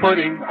Jell-O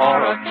pudding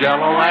or a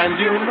Jell-O and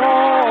you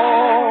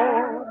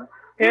know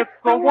it's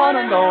the one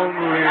and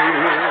only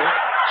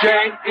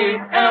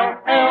J-E-L-L-O.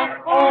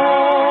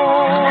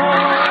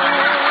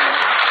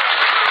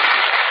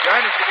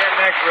 Join us again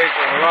next week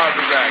when we'll all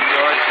be back.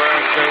 George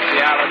Burns, Tracy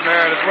Allen,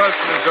 Meredith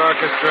Wilson's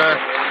orchestra,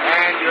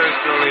 and yours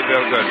truly,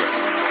 Bill Goodwin.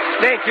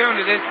 Stay tuned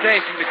to this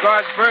station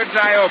because Bird's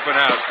Eye Open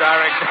House,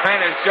 starring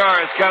Dinah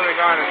Shore, is coming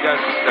on in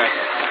just a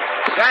second.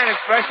 Dinah's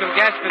special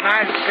guest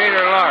tonight is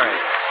Peter Lorre.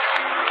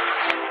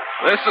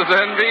 This is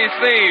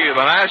NBC,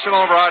 the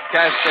National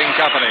Broadcasting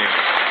Company.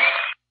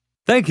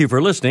 Thank you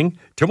for listening.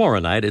 Tomorrow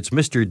night, it's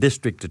Mr.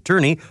 District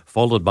Attorney,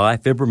 followed by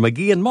Fibber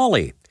McGee and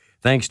Molly.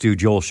 Thanks to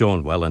Joel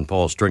Schoenwell and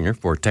Paul Stringer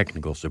for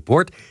technical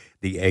support.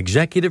 The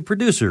executive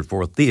producer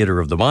for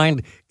Theater of the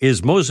Mind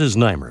is Moses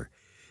Neimer.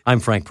 I'm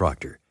Frank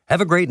Proctor.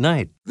 Have a great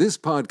night. This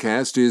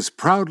podcast is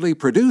proudly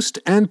produced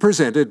and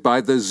presented by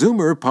the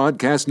Zoomer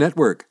Podcast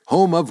Network,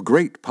 home of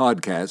great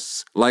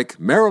podcasts like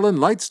Marilyn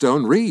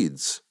Lightstone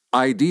Reads,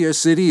 Idea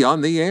City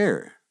on the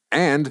Air,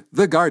 and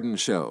The Garden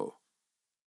Show.